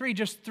 33,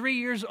 just 3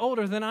 years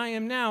older than I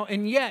am now.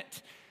 And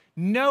yet,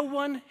 no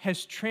one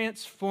has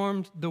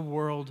transformed the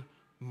world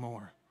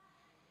more.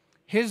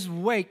 His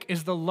wake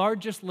is the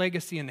largest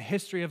legacy in the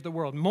history of the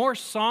world. More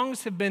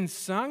songs have been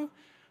sung,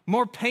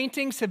 more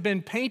paintings have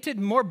been painted,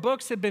 more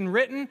books have been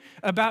written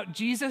about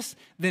Jesus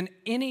than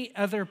any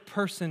other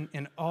person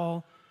in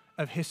all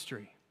of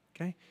history,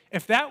 okay?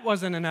 If that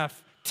wasn't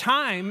enough,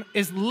 time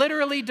is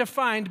literally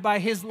defined by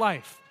his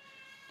life.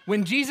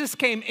 When Jesus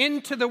came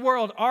into the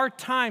world, our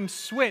time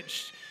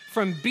switched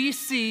from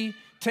BC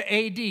to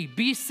AD.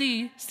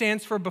 BC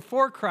stands for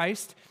before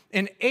Christ,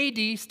 and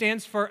AD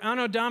stands for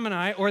Anno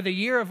Domini, or the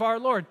year of our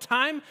Lord.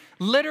 Time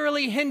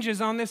literally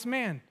hinges on this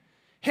man.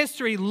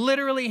 History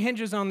literally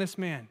hinges on this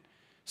man.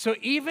 So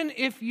even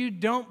if you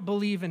don't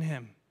believe in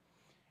him,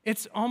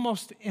 it's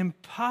almost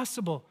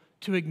impossible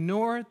to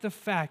ignore the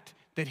fact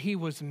that he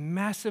was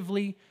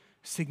massively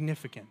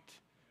significant.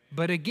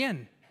 But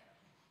again,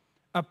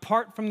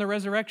 apart from the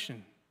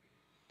resurrection,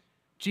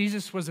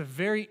 Jesus was a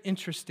very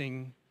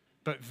interesting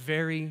but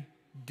very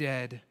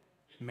dead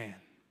man,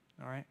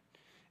 all right?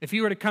 If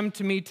you were to come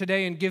to me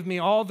today and give me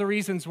all the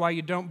reasons why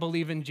you don't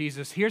believe in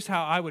Jesus, here's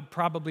how I would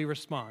probably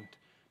respond.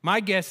 My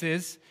guess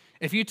is,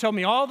 if you told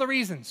me all the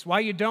reasons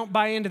why you don't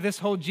buy into this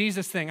whole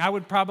Jesus thing, I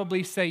would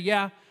probably say,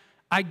 yeah,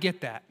 I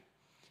get that.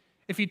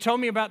 If you told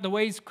me about the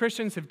ways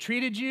Christians have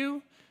treated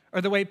you,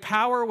 or the way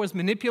power was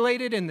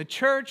manipulated in the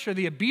church, or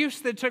the abuse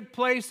that took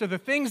place, or the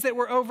things that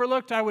were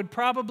overlooked, I would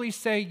probably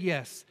say,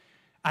 yes,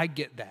 I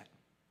get that.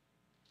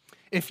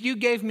 If you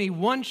gave me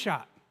one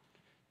shot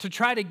to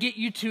try to get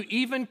you to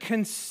even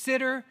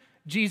consider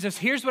Jesus,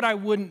 here's what I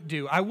wouldn't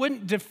do. I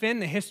wouldn't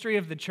defend the history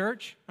of the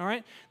church, all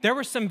right? There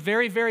were some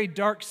very, very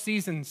dark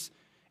seasons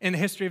in the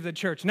history of the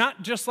church.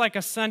 Not just like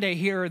a Sunday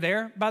here or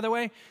there, by the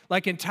way,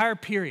 like entire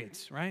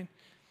periods, right?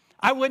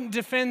 I wouldn't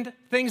defend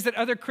things that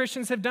other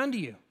Christians have done to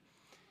you.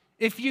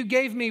 If you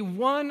gave me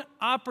one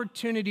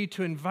opportunity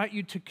to invite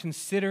you to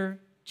consider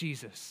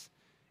Jesus,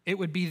 it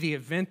would be the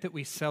event that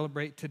we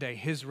celebrate today,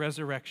 his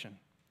resurrection.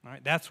 All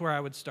right, that's where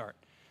I would start.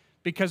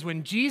 Because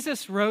when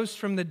Jesus rose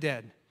from the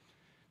dead,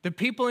 the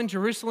people in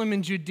Jerusalem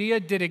and Judea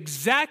did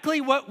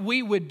exactly what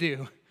we would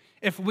do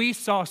if we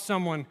saw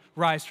someone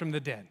rise from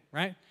the dead,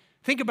 right?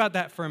 Think about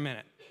that for a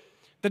minute.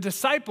 The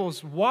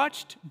disciples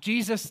watched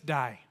Jesus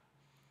die.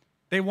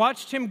 They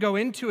watched him go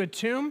into a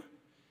tomb,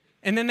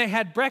 and then they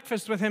had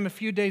breakfast with him a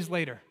few days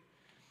later.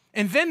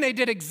 And then they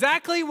did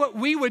exactly what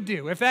we would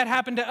do if that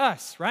happened to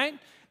us, right?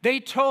 They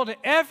told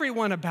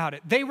everyone about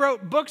it. They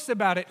wrote books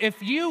about it.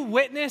 If you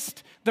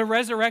witnessed the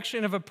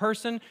resurrection of a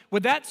person,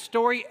 would that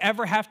story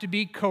ever have to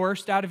be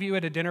coerced out of you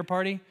at a dinner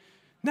party?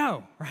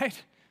 No,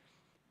 right?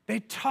 They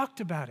talked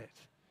about it.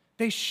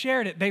 They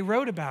shared it. They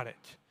wrote about it.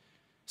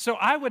 So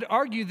I would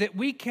argue that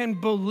we can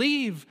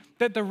believe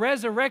that the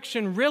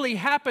resurrection really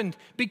happened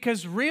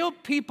because real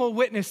people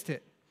witnessed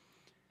it.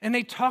 And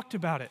they talked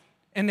about it.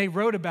 And they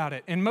wrote about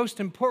it. And most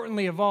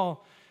importantly of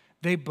all,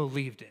 they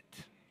believed it.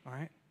 All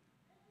right?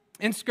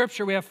 In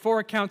Scripture, we have 4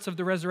 accounts of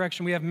the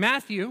resurrection. We have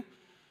Matthew,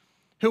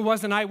 who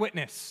was an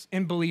eyewitness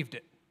and believed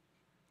it.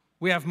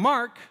 We have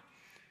Mark,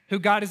 who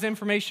got his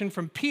information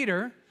from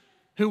Peter,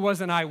 who was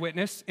an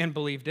eyewitness and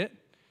believed it.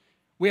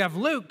 We have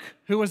Luke,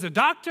 who was a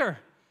doctor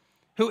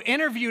who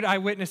interviewed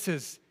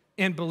eyewitnesses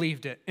and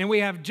believed it. And we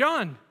have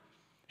John,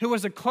 who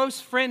was a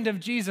close friend of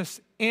Jesus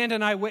and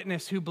an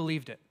eyewitness who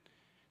believed it.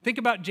 Think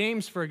about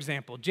James, for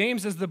example.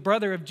 James is the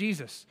brother of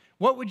Jesus.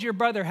 What would your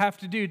brother have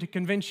to do to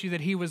convince you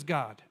that he was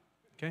God?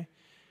 Okay?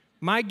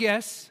 My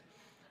guess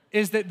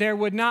is that there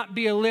would not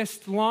be a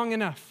list long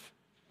enough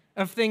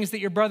of things that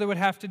your brother would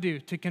have to do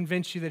to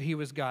convince you that he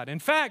was God. In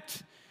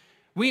fact,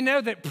 we know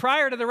that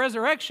prior to the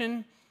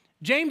resurrection,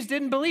 James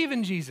didn't believe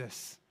in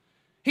Jesus.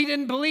 He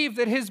didn't believe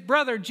that his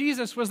brother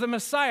Jesus was the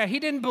Messiah. He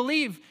didn't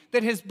believe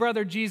that his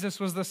brother Jesus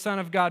was the Son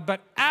of God.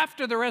 But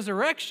after the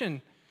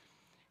resurrection,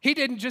 he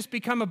didn't just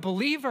become a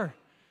believer.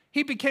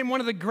 He became one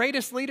of the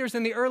greatest leaders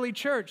in the early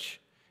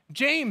church.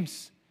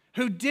 James,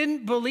 who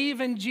didn't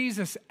believe in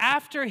Jesus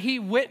after he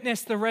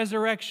witnessed the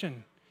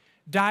resurrection,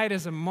 died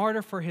as a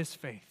martyr for his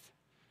faith.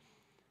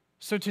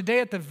 So today,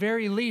 at the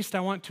very least,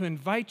 I want to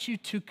invite you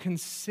to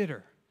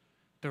consider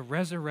the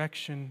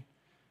resurrection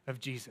of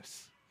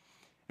Jesus.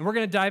 And we're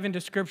going to dive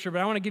into Scripture, but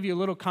I want to give you a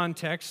little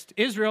context.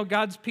 Israel,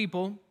 God's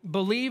people,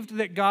 believed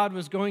that God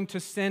was going to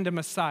send a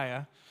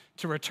Messiah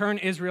to return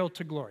Israel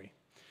to glory.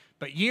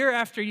 But year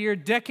after year,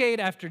 decade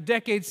after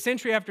decade,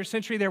 century after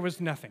century, there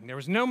was nothing. There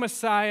was no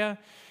Messiah.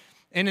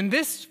 And in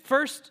this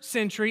first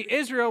century,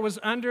 Israel was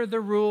under the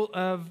rule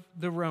of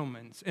the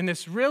Romans. And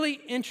this really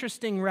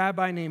interesting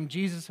rabbi named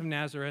Jesus of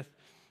Nazareth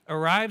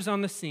arrives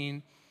on the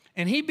scene,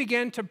 and he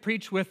began to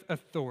preach with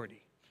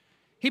authority.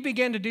 He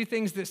began to do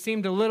things that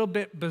seemed a little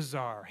bit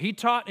bizarre. He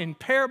taught in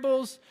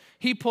parables.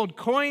 He pulled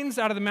coins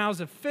out of the mouths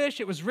of fish.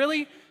 It was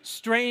really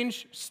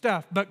strange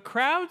stuff. But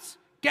crowds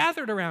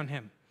gathered around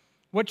him,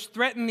 which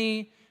threatened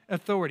the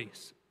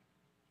authorities.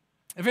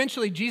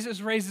 Eventually,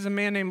 Jesus raises a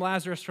man named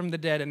Lazarus from the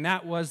dead, and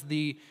that was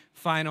the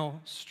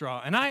final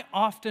straw. And I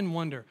often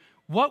wonder,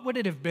 what would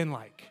it have been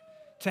like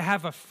to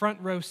have a front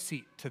row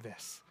seat to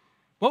this?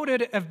 What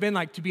would it have been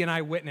like to be an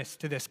eyewitness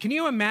to this? Can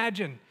you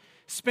imagine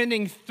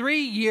spending 3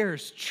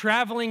 years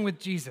traveling with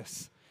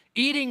Jesus,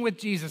 eating with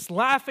Jesus,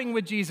 laughing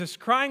with Jesus,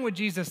 crying with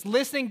Jesus,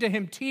 listening to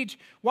him teach,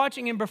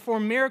 watching him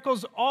perform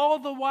miracles, all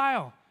the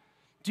while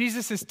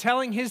Jesus is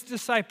telling his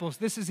disciples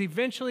this is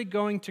eventually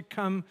going to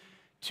come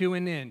to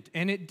an end.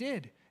 And it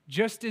did,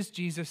 just as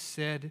Jesus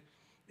said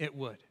it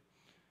would.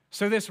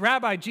 So this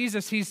rabbi,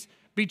 Jesus, he's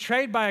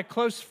betrayed by a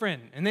close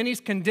friend, and then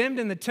he's condemned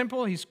in the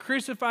temple, he's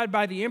crucified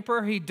by the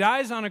emperor, he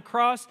dies on a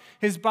cross,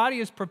 his body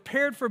is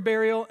prepared for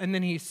burial, and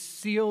then he's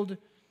sealed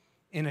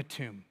in a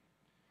tomb.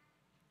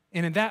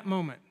 And in that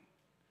moment,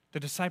 the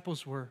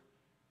disciples were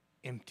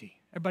empty.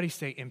 Everybody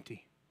say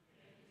empty.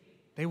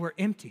 They were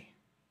empty.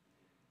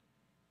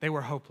 They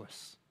were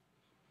hopeless.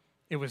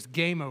 It was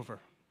game over.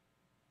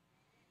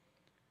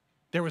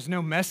 There was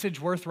no message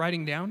worth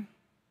writing down.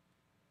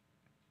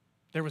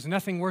 There was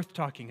nothing worth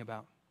talking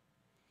about.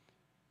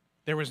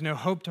 There was no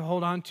hope to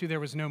hold on to.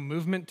 There was no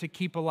movement to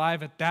keep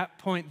alive. At that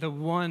point, the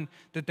one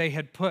that they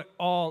had put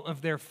all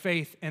of their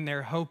faith and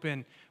their hope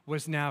in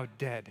was now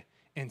dead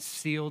and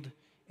sealed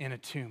in a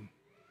tomb.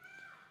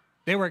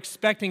 They were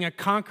expecting a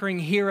conquering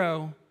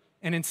hero,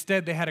 and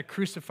instead they had a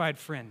crucified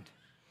friend.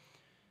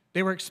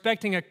 They were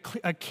expecting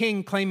a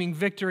king claiming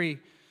victory,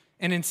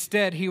 and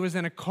instead he was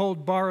in a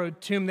cold, borrowed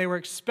tomb. They were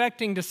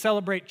expecting to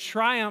celebrate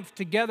triumph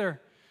together,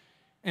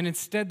 and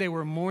instead they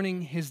were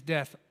mourning his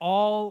death.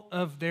 All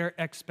of their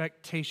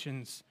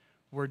expectations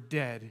were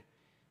dead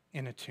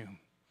in a tomb.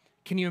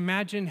 Can you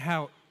imagine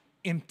how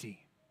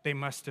empty they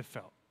must have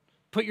felt?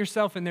 Put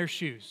yourself in their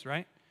shoes,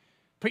 right?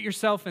 Put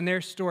yourself in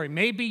their story.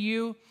 Maybe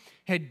you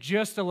had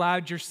just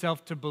allowed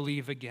yourself to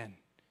believe again,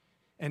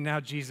 and now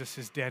Jesus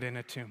is dead in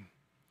a tomb.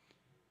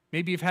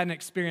 Maybe you've had an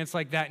experience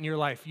like that in your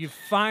life. You've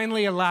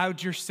finally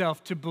allowed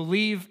yourself to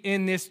believe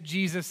in this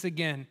Jesus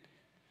again,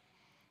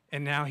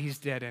 and now he's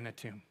dead in a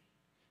tomb.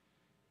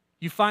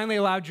 You finally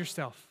allowed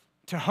yourself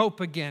to hope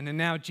again, and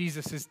now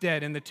Jesus is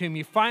dead in the tomb.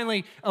 You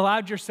finally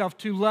allowed yourself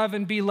to love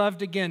and be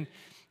loved again,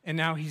 and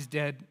now he's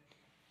dead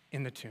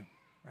in the tomb,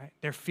 right?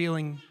 They're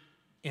feeling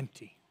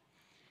empty.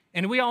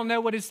 And we all know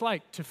what it's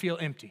like to feel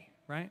empty,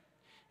 right?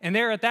 And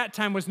there at that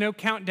time was no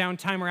countdown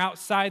timer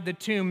outside the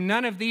tomb.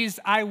 None of these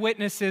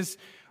eyewitnesses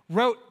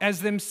wrote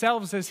as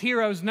themselves as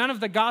heroes. None of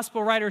the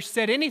gospel writers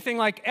said anything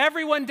like,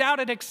 everyone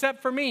doubted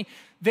except for me.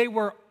 They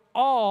were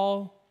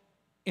all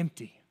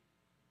empty.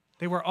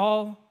 They were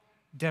all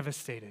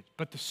devastated.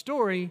 But the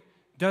story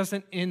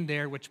doesn't end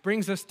there, which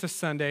brings us to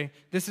Sunday.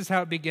 This is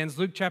how it begins.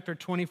 Luke chapter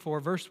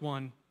 24, verse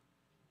 1.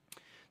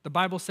 The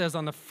Bible says,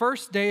 on the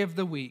first day of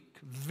the week,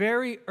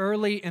 very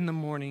early in the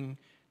morning,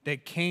 they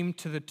came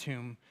to the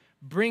tomb,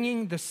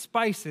 bringing the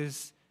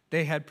spices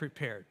they had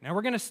prepared. Now,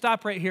 we're going to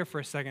stop right here for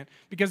a second,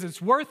 because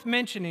it's worth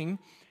mentioning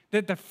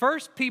that the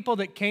first people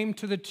that came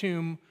to the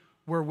tomb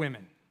were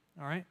women,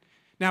 all right?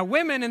 Now,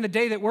 women in the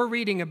day that we're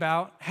reading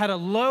about had a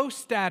low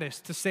status,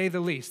 to say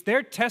the least.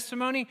 Their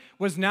testimony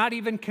was not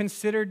even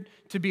considered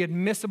to be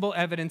admissible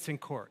evidence in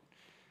court.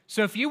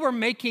 So if you were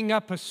making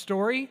up a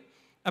story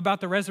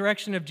about the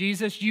resurrection of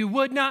Jesus, you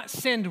would not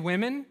send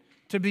women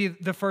to be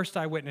the first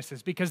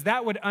eyewitnesses, because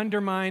that would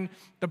undermine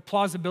the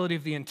plausibility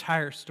of the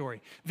entire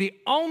story. The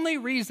only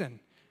reason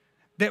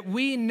that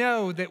we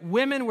know that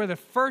women were the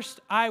first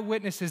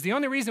eyewitnesses. The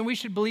only reason we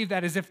should believe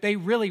that is if they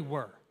really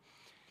were.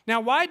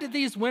 Now, why did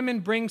these women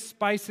bring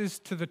spices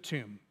to the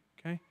tomb?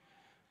 Okay?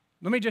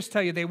 Let me just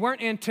tell you, they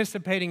weren't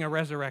anticipating a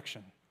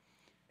resurrection.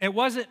 It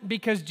wasn't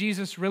because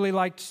Jesus really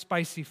liked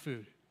spicy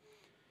food.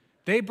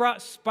 They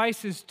brought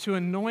spices to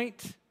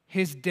anoint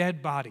his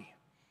dead body.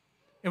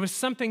 It was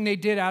something they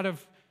did out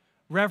of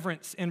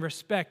reverence and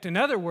respect. In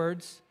other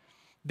words,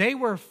 they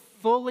were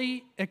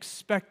fully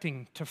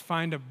expecting to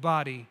find a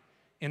body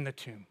in the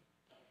tomb.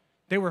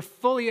 They were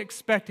fully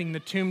expecting the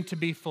tomb to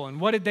be full. And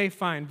what did they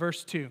find?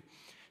 Verse 2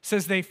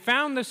 says, they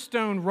found the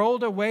stone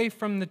rolled away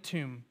from the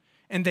tomb,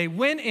 and they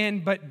went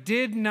in but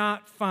did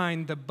not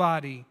find the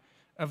body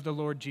of the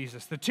Lord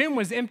Jesus. The tomb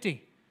was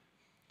empty.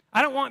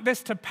 I don't want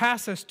this to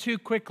pass us too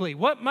quickly.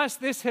 What must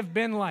this have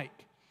been like?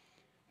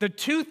 The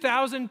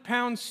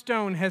 2,000-pound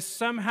stone has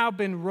somehow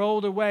been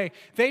rolled away.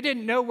 They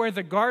didn't know where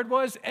the guard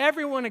was.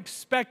 Everyone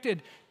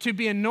expected to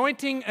be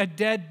anointing a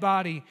dead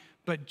body,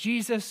 but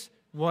Jesus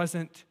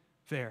wasn't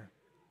there.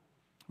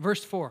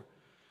 Verse 4,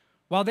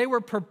 while they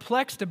were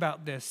perplexed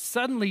about this,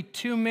 suddenly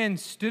 2 men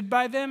stood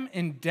by them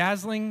in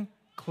dazzling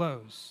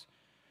clothes.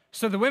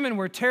 So the women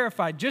were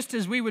terrified, just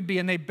as we would be,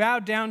 and they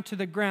bowed down to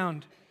the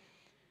ground.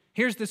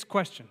 Here's this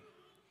question.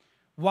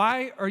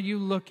 Why are you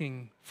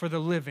looking for the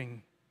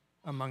living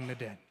among the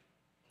dead?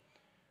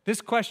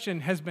 This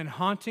question has been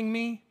haunting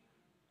me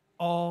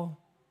all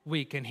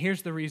week, and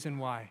here's the reason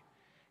why.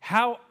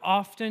 How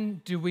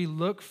often do we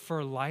look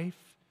for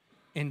life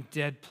in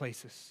dead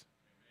places?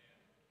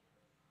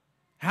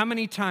 How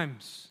many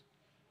times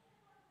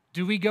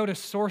do we go to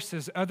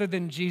sources other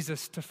than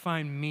Jesus to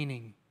find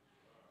meaning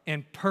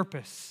and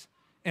purpose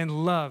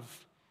and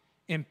love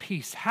and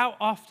peace? How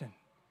often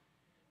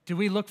do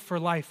we look for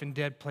life in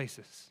dead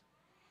places?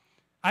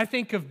 I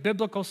think of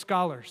biblical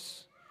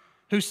scholars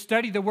who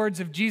study the words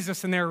of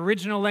Jesus in their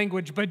original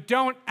language but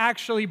don't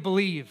actually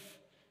believe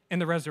in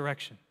the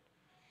resurrection.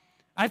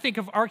 I think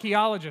of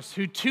archaeologists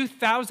who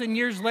 2,000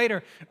 years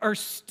later are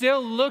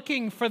still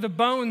looking for the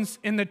bones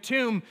in the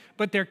tomb,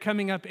 but they're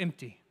coming up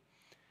empty.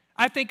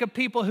 I think of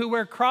people who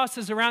wear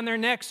crosses around their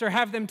necks or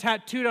have them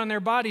tattooed on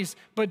their bodies,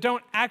 but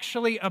don't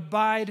actually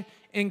abide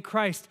in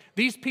Christ.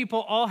 These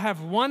people all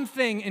have one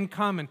thing in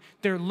common.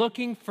 They're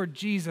looking for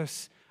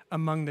Jesus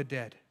among the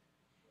dead.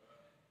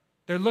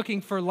 They're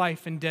looking for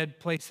life in dead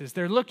places.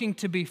 They're looking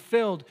to be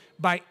filled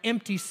by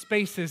empty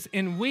spaces,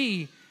 and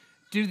we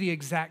do the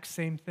exact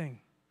same thing.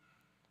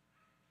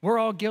 We're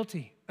all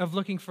guilty of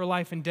looking for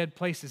life in dead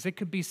places. It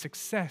could be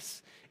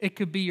success. It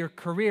could be your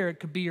career. It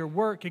could be your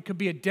work. It could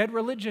be a dead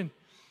religion.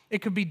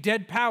 It could be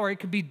dead power.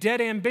 It could be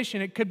dead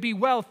ambition. It could be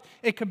wealth.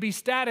 It could be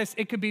status.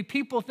 It could be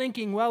people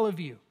thinking well of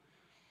you.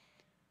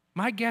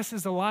 My guess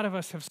is a lot of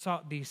us have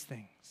sought these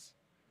things.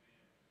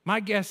 My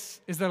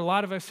guess is that a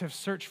lot of us have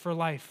searched for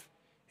life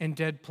in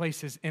dead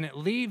places, and it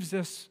leaves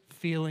us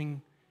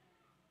feeling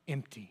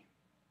empty.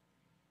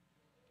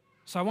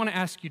 So I want to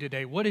ask you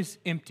today, what is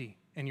empty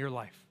in your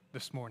life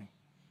this morning?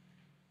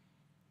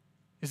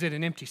 Is it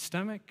an empty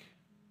stomach?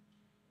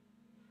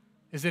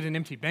 Is it an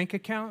empty bank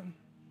account?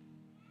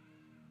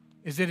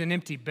 Is it an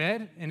empty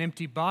bed, an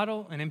empty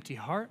bottle, an empty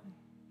heart,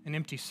 an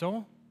empty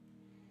soul?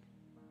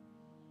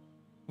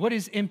 What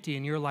is empty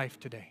in your life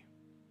today?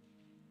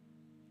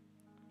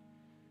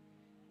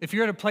 If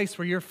you're at a place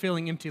where you're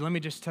feeling empty, let me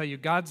just tell you,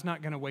 God's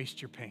not going to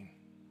waste your pain.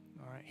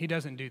 All right? He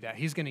doesn't do that.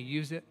 He's going to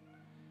use it.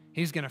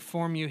 He's going to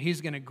form you. He's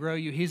going to grow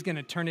you. He's going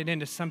to turn it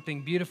into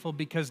something beautiful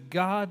because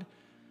God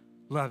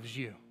loves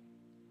you.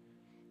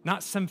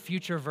 Not some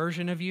future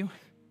version of you.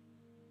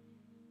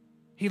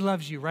 He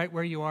loves you right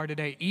where you are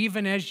today,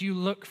 even as you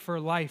look for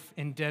life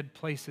in dead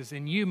places.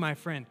 And you, my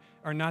friend,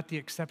 are not the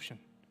exception.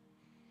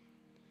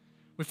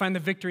 We find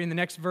the victory in the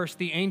next verse.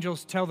 The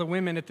angels tell the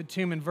women at the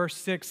tomb in verse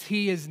 6,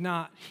 he is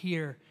not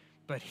here,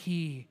 but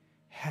he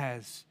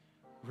has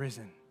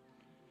risen.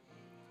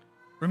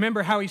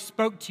 Remember how he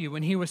spoke to you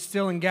when he was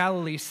still in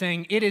Galilee,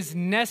 saying, it is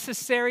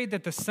necessary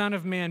that the Son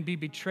of Man be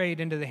betrayed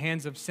into the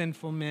hands of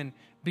sinful men,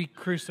 be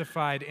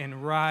crucified,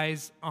 and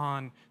rise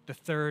on the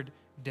third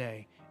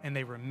day. And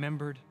they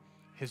remembered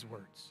his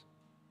words.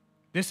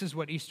 This is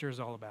what Easter is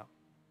all about.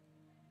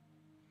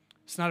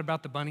 It's not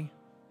about the bunny.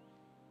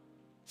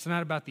 It's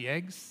not about the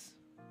eggs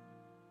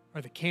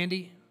or the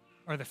candy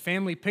or the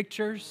family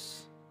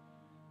pictures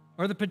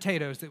or the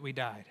potatoes that we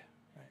dyed.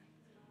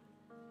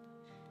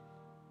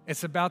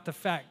 It's about the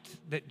fact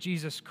that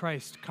Jesus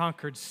Christ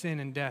conquered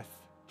sin and death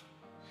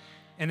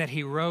and that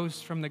he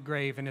rose from the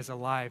grave and is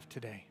alive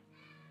today.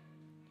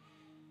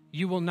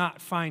 You will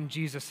not find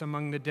Jesus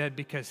among the dead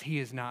because he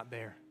is not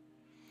there.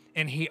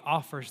 And he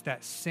offers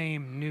that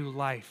same new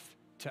life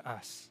to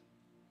us.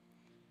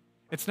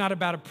 It's not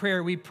about a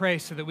prayer we pray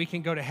so that we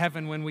can go to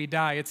heaven when we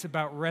die. It's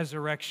about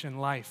resurrection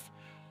life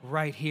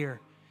right here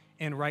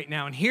and right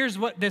now. And here's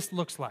what this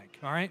looks like,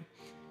 all right?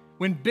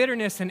 When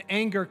bitterness and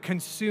anger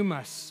consume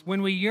us,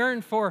 when we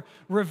yearn for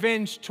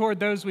revenge toward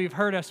those who've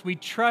hurt us, we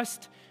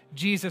trust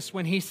Jesus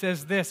when he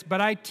says this, but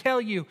I tell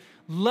you,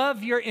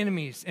 love your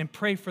enemies and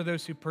pray for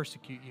those who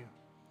persecute you.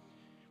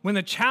 when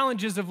the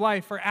challenges of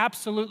life are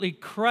absolutely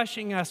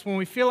crushing us, when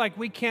we feel like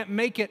we can't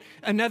make it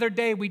another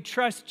day, we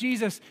trust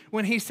Jesus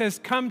when he says,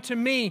 "Come to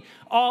me,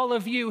 all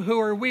of you who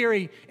are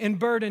weary and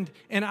burdened,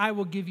 and I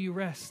will give you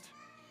rest."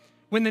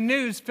 When the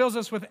news fills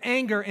us with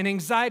anger and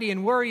anxiety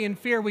and worry and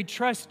fear, we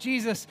trust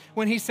Jesus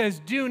when he says,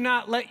 "Do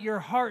not let your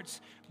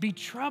hearts be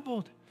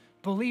troubled.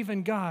 Believe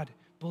in God.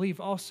 Believe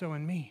also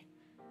in me."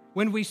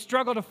 When we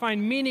struggle to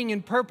find meaning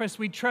and purpose,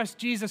 we trust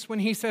Jesus when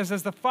he says,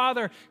 "As the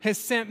Father has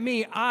sent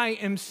me, I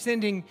am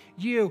sending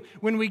you."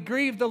 When we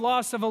grieve the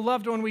loss of a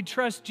loved one, we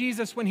trust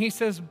Jesus when he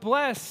says,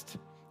 "Blessed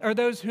are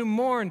those who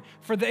mourn,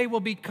 for they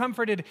will be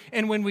comforted."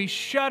 And when we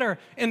shudder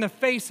in the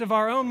face of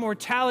our own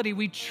mortality,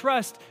 we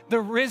trust the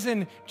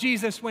risen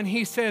Jesus when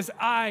he says,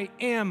 "I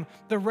am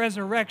the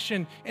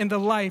resurrection and the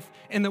life,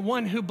 and the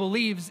one who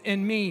believes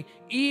in me,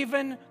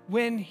 even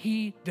when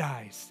he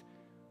dies,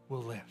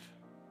 will live."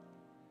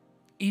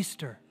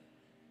 Easter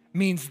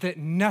means that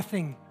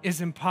nothing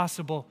is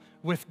impossible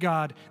with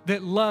God,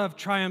 that love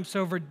triumphs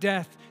over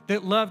death,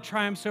 that love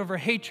triumphs over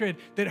hatred,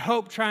 that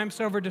hope triumphs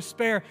over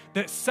despair,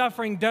 that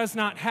suffering does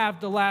not have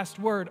the last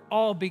word,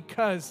 all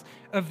because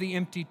of the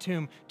empty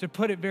tomb. To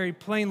put it very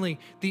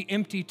plainly, the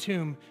empty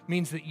tomb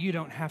means that you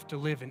don't have to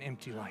live an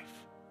empty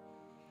life.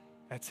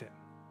 That's it.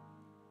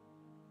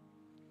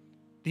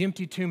 The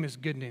empty tomb is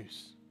good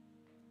news,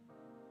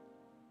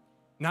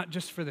 not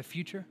just for the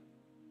future,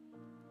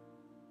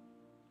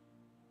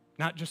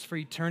 not just for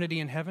eternity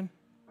in heaven.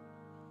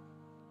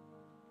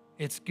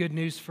 It's good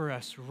news for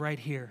us right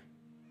here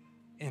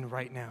and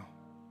right now.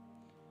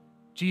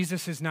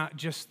 Jesus is not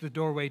just the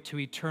doorway to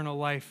eternal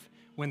life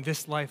when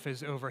this life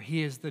is over.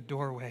 He is the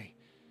doorway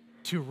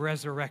to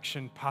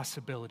resurrection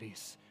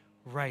possibilities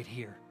right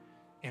here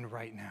and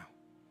right now.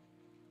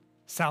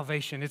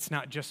 Salvation, it's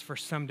not just for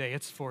someday,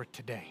 it's for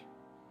today.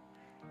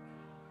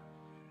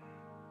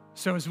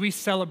 So as we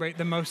celebrate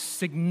the most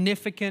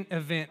significant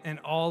event in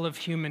all of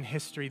human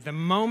history, the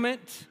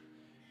moment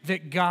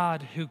that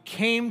God, who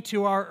came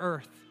to our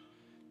earth,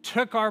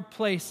 took our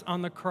place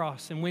on the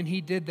cross, and when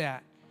he did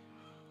that,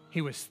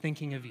 he was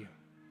thinking of you.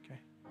 Okay?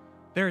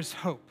 There is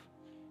hope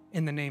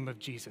in the name of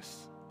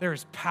Jesus. There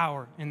is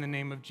power in the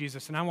name of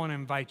Jesus, and I want to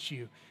invite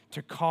you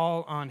to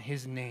call on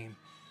his name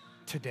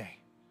today.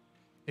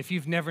 If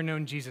you've never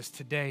known Jesus,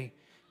 today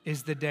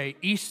is the day.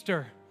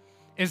 Easter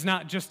is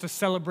not just a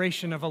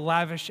celebration of a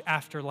lavish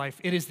afterlife.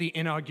 It is the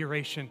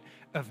inauguration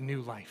of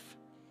new life,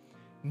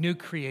 new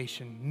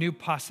creation, new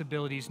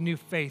possibilities, new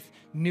faith,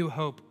 new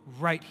hope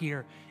right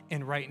here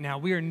and right now.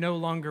 We are no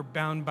longer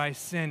bound by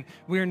sin.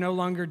 We are no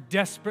longer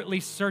desperately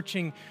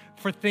searching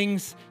for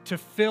things to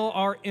fill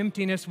our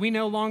emptiness. We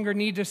no longer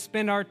need to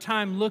spend our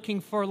time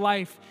looking for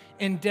life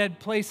in dead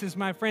places.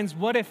 My friends,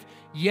 what if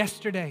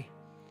yesterday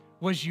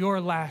was your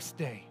last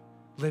day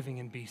living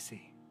in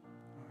BC?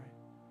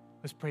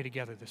 Let's pray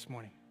together this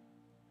morning.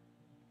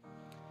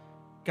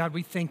 God,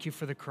 we thank you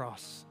for the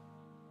cross.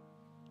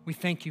 We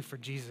thank you for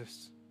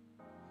Jesus.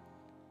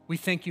 We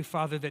thank you,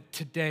 Father, that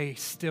today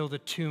still the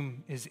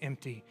tomb is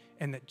empty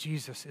and that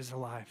Jesus is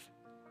alive.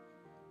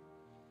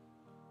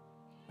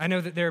 I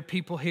know that there are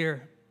people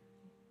here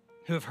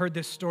who have heard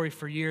this story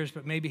for years,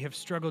 but maybe have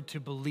struggled to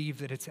believe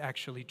that it's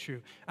actually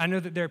true. I know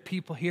that there are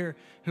people here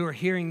who are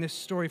hearing this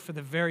story for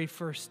the very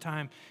first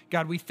time.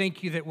 God, we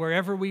thank you that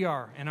wherever we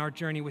are in our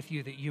journey with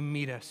you, that you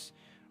meet us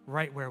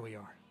right where we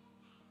are.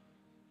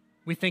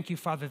 We thank you,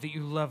 Father, that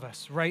you love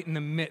us right in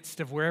the midst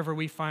of wherever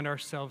we find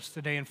ourselves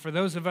today. And for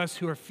those of us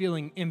who are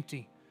feeling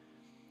empty,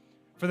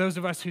 for those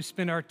of us who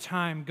spend our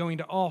time going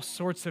to all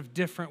sorts of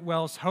different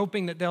wells,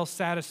 hoping that they'll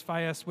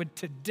satisfy us, would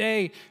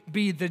today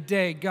be the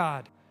day,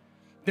 God,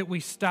 that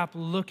we stop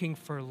looking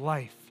for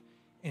life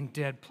in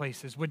dead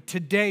places? Would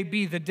today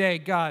be the day,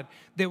 God,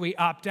 that we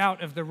opt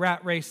out of the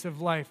rat race of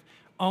life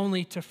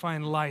only to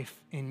find life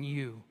in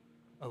you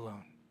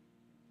alone?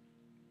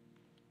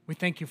 We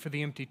thank you for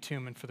the empty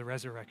tomb and for the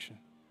resurrection.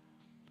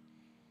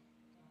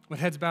 With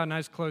heads bowed and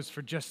eyes closed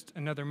for just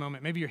another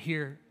moment, maybe you're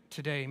here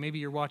today, maybe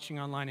you're watching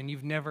online and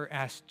you've never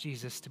asked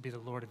Jesus to be the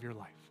Lord of your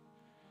life.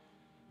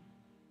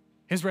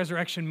 His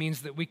resurrection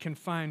means that we can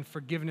find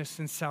forgiveness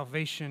and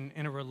salvation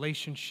in a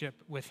relationship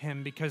with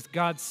him because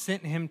God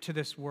sent him to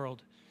this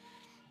world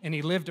and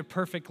he lived a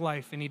perfect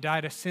life and he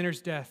died a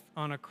sinner's death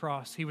on a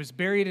cross. He was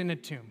buried in a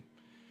tomb,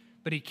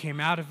 but he came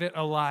out of it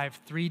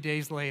alive 3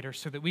 days later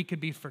so that we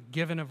could be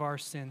forgiven of our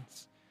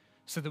sins,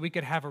 so that we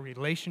could have a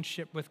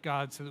relationship with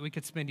God, so that we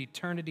could spend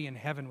eternity in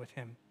heaven with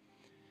him.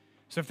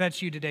 So if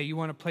that's you today, you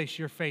want to place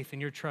your faith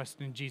and your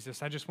trust in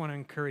Jesus, I just want to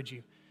encourage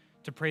you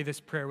to pray this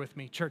prayer with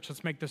me. Church,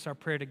 let's make this our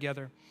prayer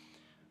together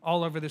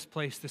all over this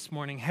place this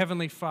morning.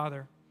 Heavenly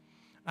Father,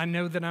 I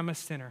know that I'm a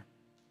sinner,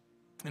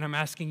 and I'm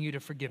asking you to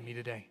forgive me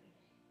today.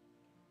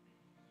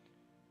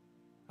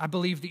 I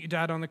believe that you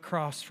died on the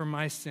cross for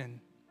my sin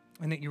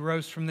and that you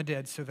rose from the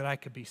dead so that I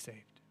could be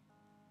saved.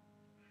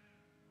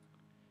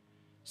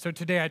 So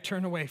today I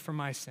turn away from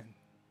my sin,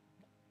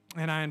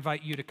 and I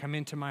invite you to come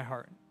into my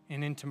heart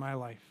and into my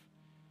life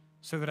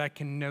so that I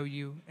can know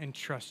you and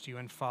trust you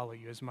and follow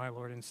you as my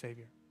Lord and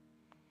Savior.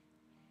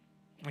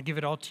 I give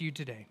it all to you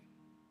today.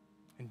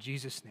 In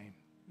Jesus' name.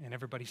 And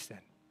everybody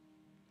said,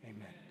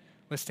 amen.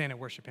 Let's stand and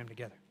worship him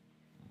together.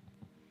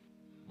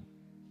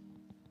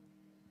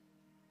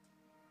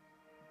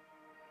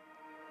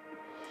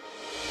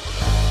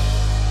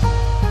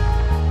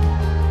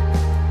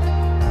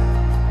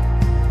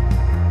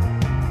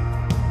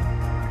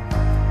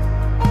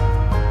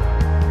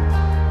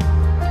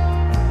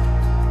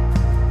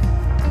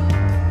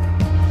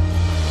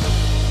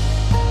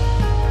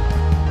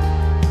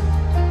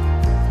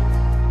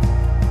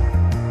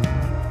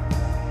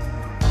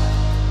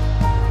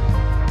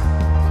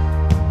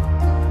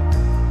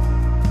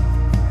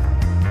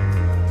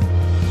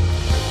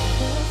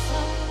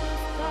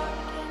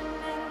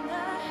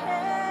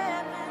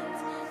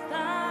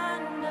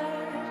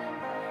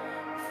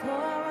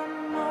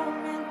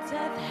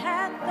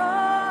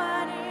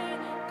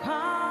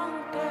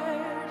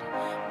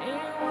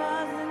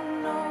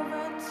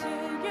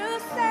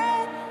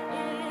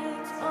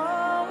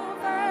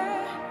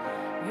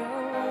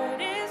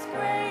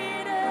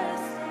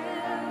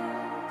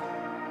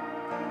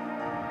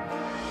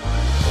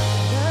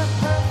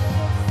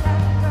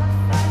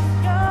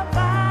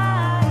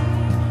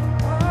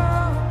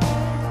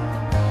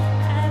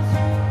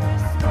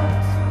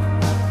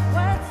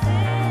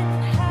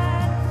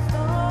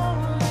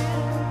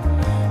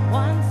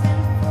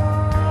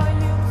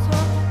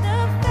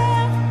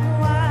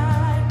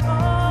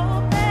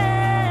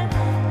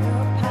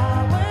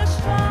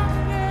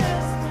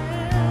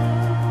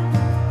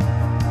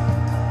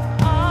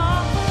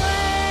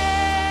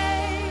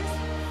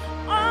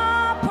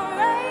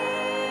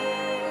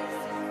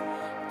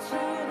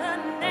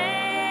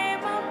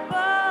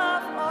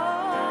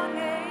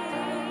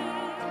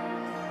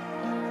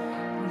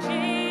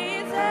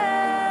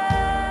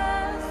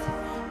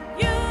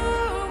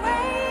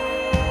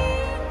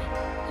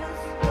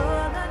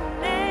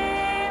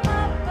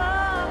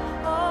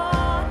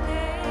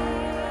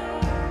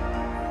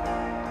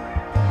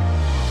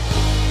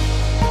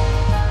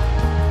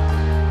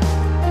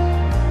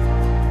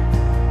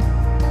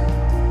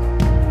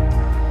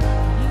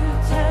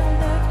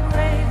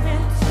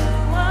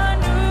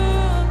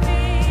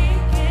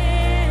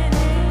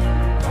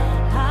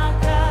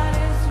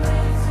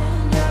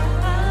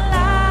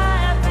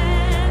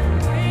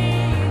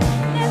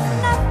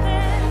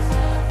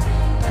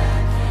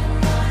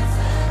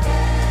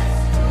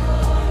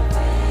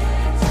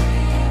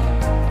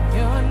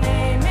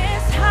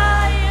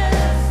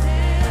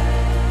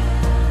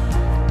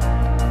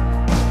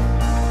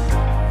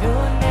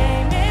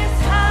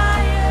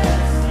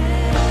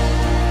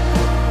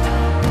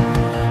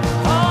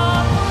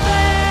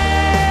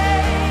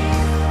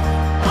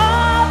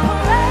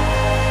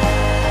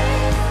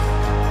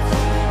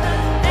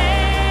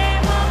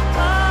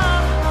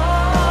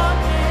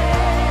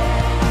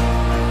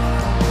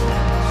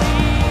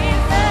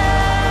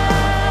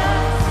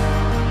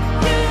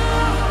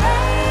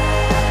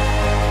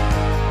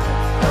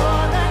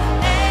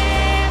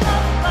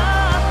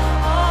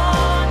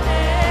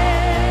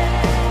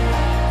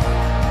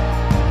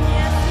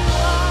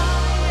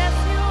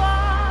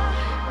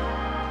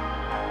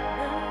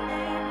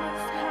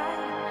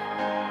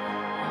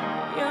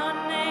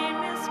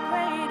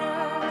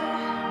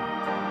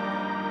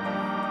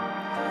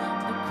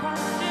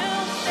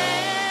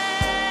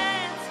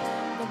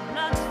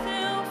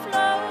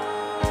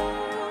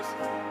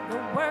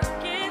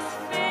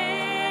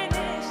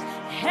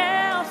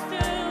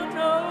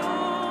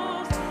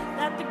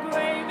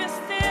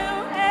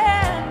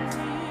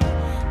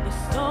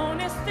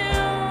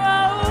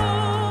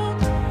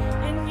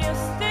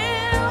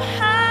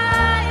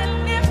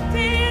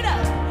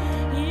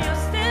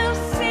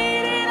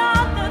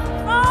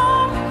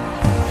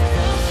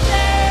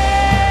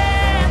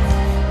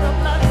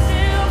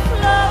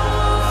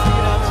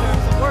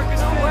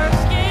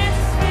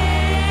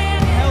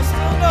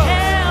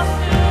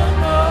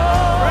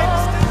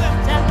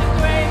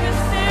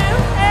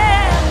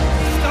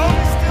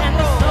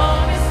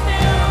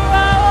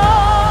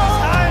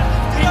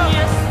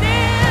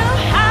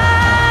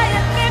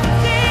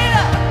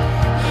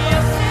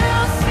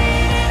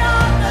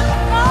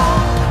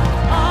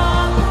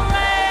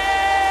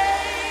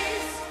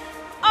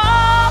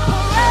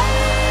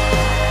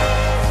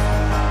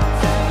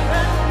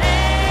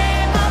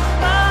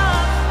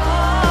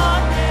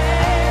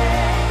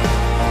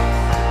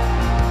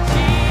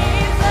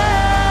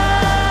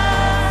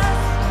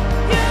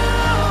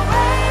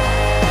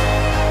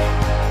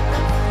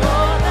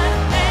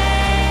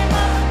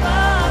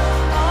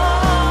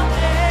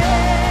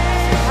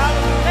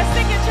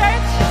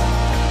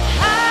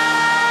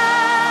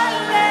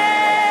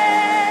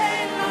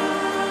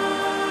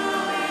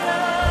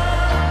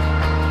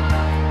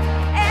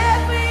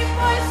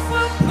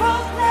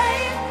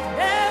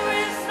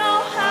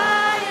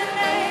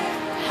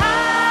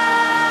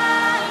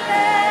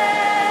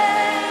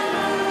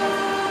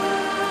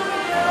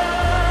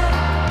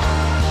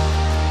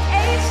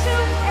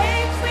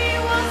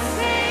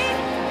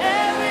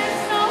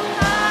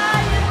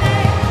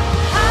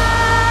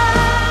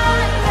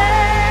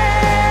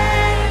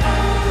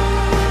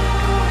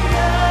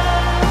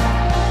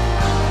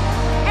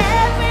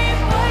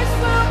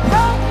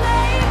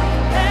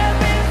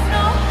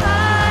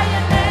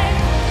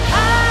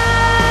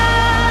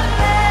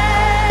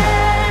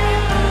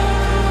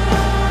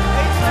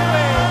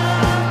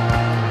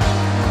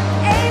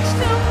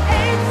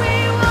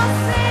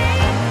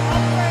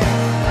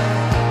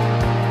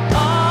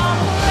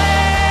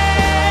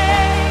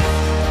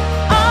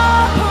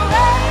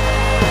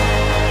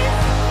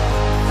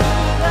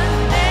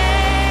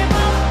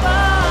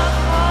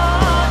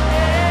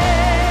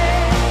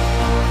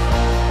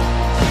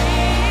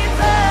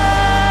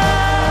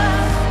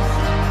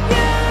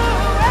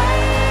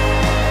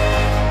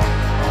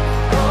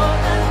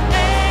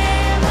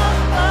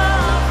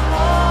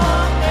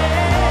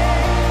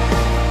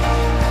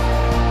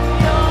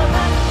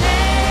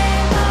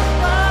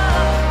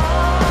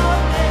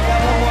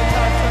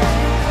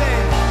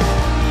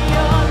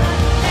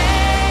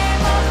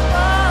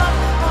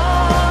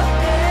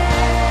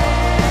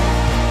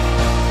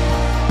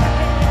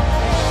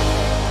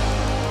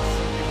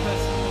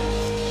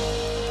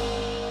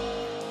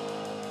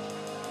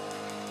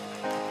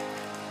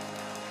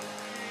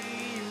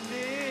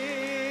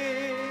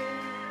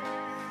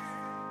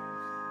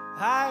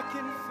 I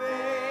can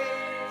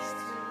face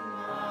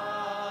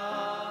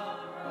tomorrow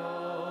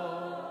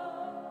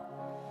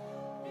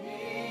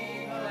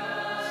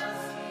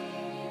because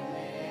He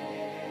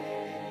lives.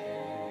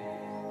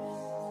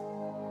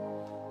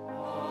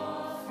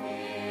 All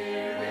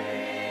fear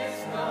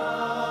is gone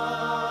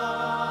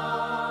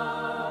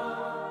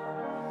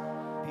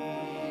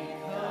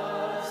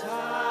because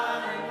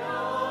I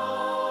know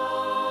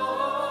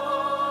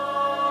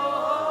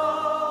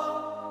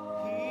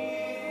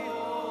He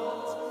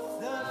holds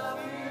the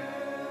future,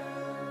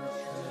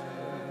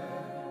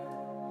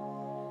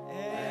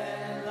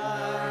 and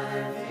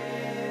life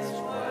is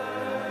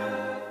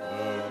worth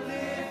the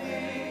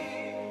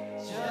living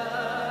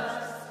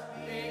just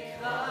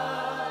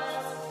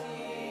because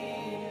He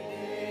lives.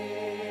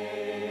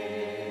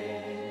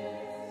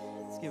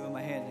 Let's give Him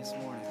a hand this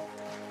morning.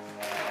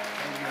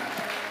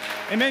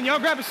 Amen. Amen. Y'all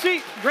grab a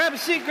seat. Grab a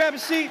seat. Grab a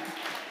seat.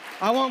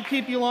 I won't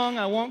keep you long.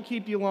 I won't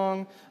keep you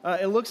long.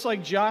 It looks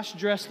like Josh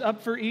dressed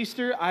up for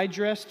Easter. I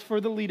dressed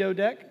for the Lido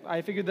deck.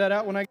 I figured that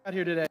out when I got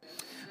here today.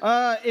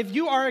 If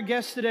you are a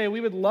guest today,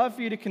 we would love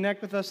for you to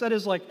connect with us. That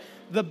is like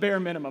the bare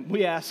minimum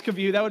we ask of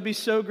you. That would be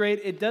so great.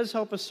 It does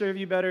help us serve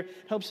you better,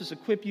 helps us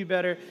equip you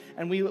better,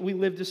 and we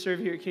live to serve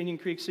here at Canyon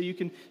Creek. So you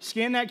can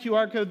scan that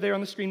QR code there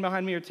on the screen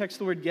behind me or text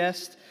the word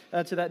guest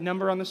to that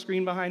number on the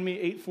screen behind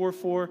me,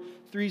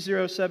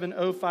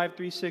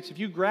 844-307-0536. If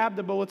you grab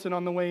the bulletin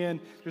on the way in,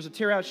 there's a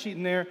tear-out sheet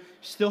in there. You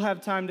still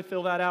have time to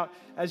fill that out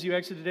as you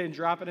exit today and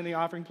drop it in the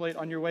offering plate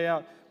on your way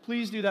out.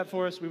 Please do that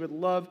for us. We would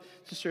love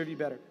to serve you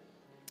better.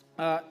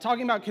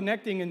 Talking about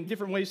connecting and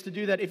different ways to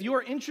do that, if you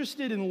are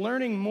interested in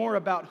learning more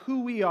about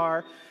who we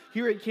are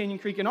here at Canyon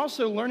Creek and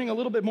also learning a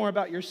little bit more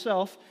about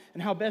yourself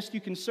and how best you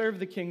can serve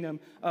the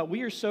kingdom,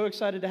 we are so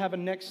excited to have a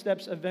Next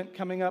Steps event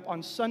coming up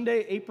on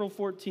Sunday, April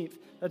 14th.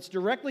 That's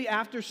directly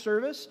after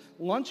service.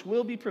 Lunch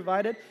will be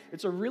provided.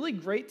 It's a really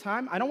great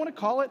time. I don't want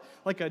to call it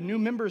like a new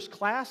members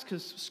class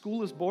because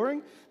school is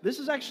boring. This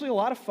is actually a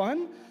lot of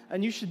fun,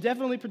 and you should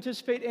definitely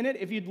participate in it.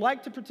 If you'd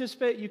like to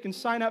participate, you can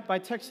sign up by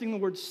texting the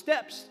word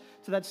STEPS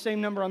to that same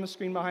number on the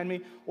screen behind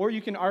me, or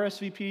you can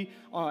RSVP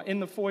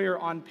in the foyer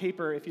on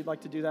paper if you'd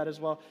like to do that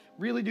as well.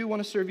 Really do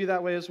want to serve you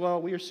that way as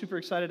well. We are super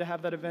excited to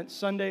have that event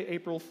Sunday,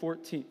 April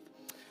 14th.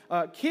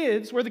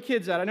 Kids, where are the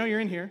kids at? I know you're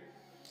in here.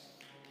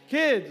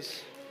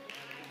 Kids.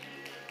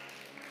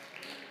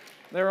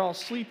 They're all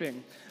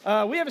sleeping.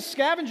 We have a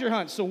scavenger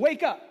hunt, so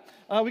wake up.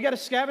 We got a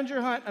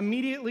scavenger hunt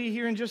immediately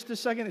here in just a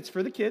second. It's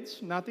for the kids,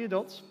 not the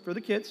adults, for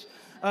the kids.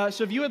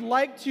 So if you would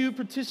like to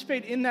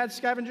participate in that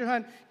scavenger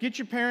hunt, get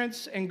your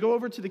parents and go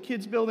over to the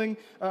kids building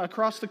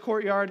across the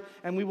courtyard,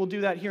 and we will do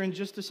that here in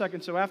just a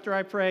second. So after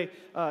I pray,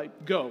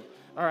 go.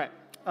 All right.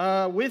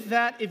 With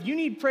that, if you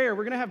need prayer,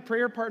 we're going to have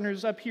prayer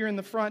partners up here in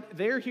the front.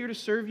 They're here to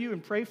serve you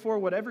and pray for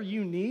whatever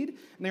you need,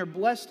 and they're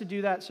blessed to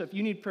do that. So if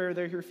you need prayer,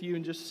 they're here for you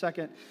in just a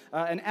second.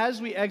 And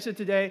as we exit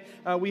today,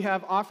 we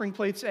have offering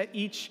plates at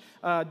each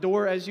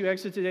door as you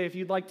exit today. If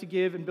you'd like to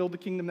give and build the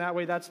kingdom that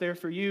way, that's there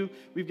for you.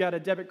 We've got a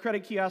debit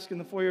credit kiosk in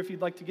the foyer if you'd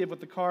like to give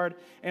with the card,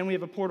 and we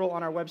have a portal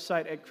on our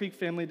website at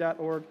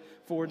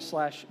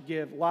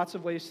creekfamily.org/give. Lots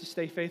of ways to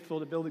stay faithful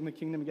to building the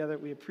kingdom together.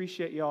 We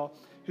appreciate y'all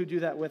who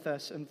do that with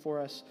us and for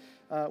us.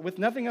 With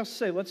nothing else to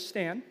say, let's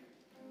stand.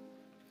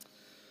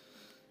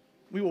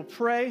 We will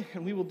pray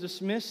and we will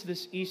dismiss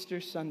this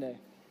Easter Sunday.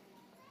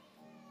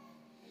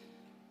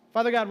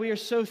 Father God, we are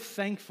so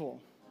thankful.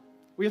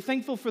 We are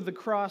thankful for the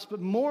cross, but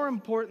more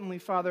importantly,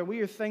 Father,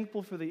 we are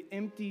thankful for the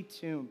empty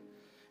tomb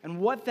and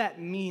what that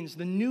means,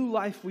 the new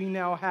life we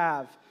now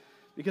have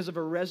because of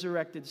a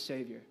resurrected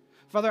Savior.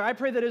 Father, I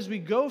pray that as we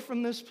go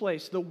from this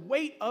place, the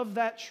weight of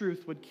that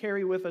truth would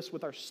carry with us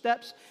with our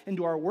steps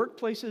into our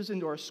workplaces,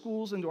 into our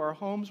schools, into our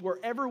homes,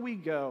 wherever we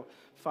go.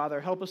 Father,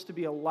 help us to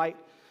be a light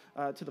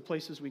to the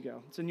places we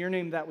go. It's in your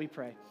name that we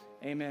pray.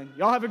 Amen.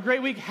 Y'all have a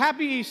great week.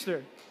 Happy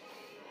Easter.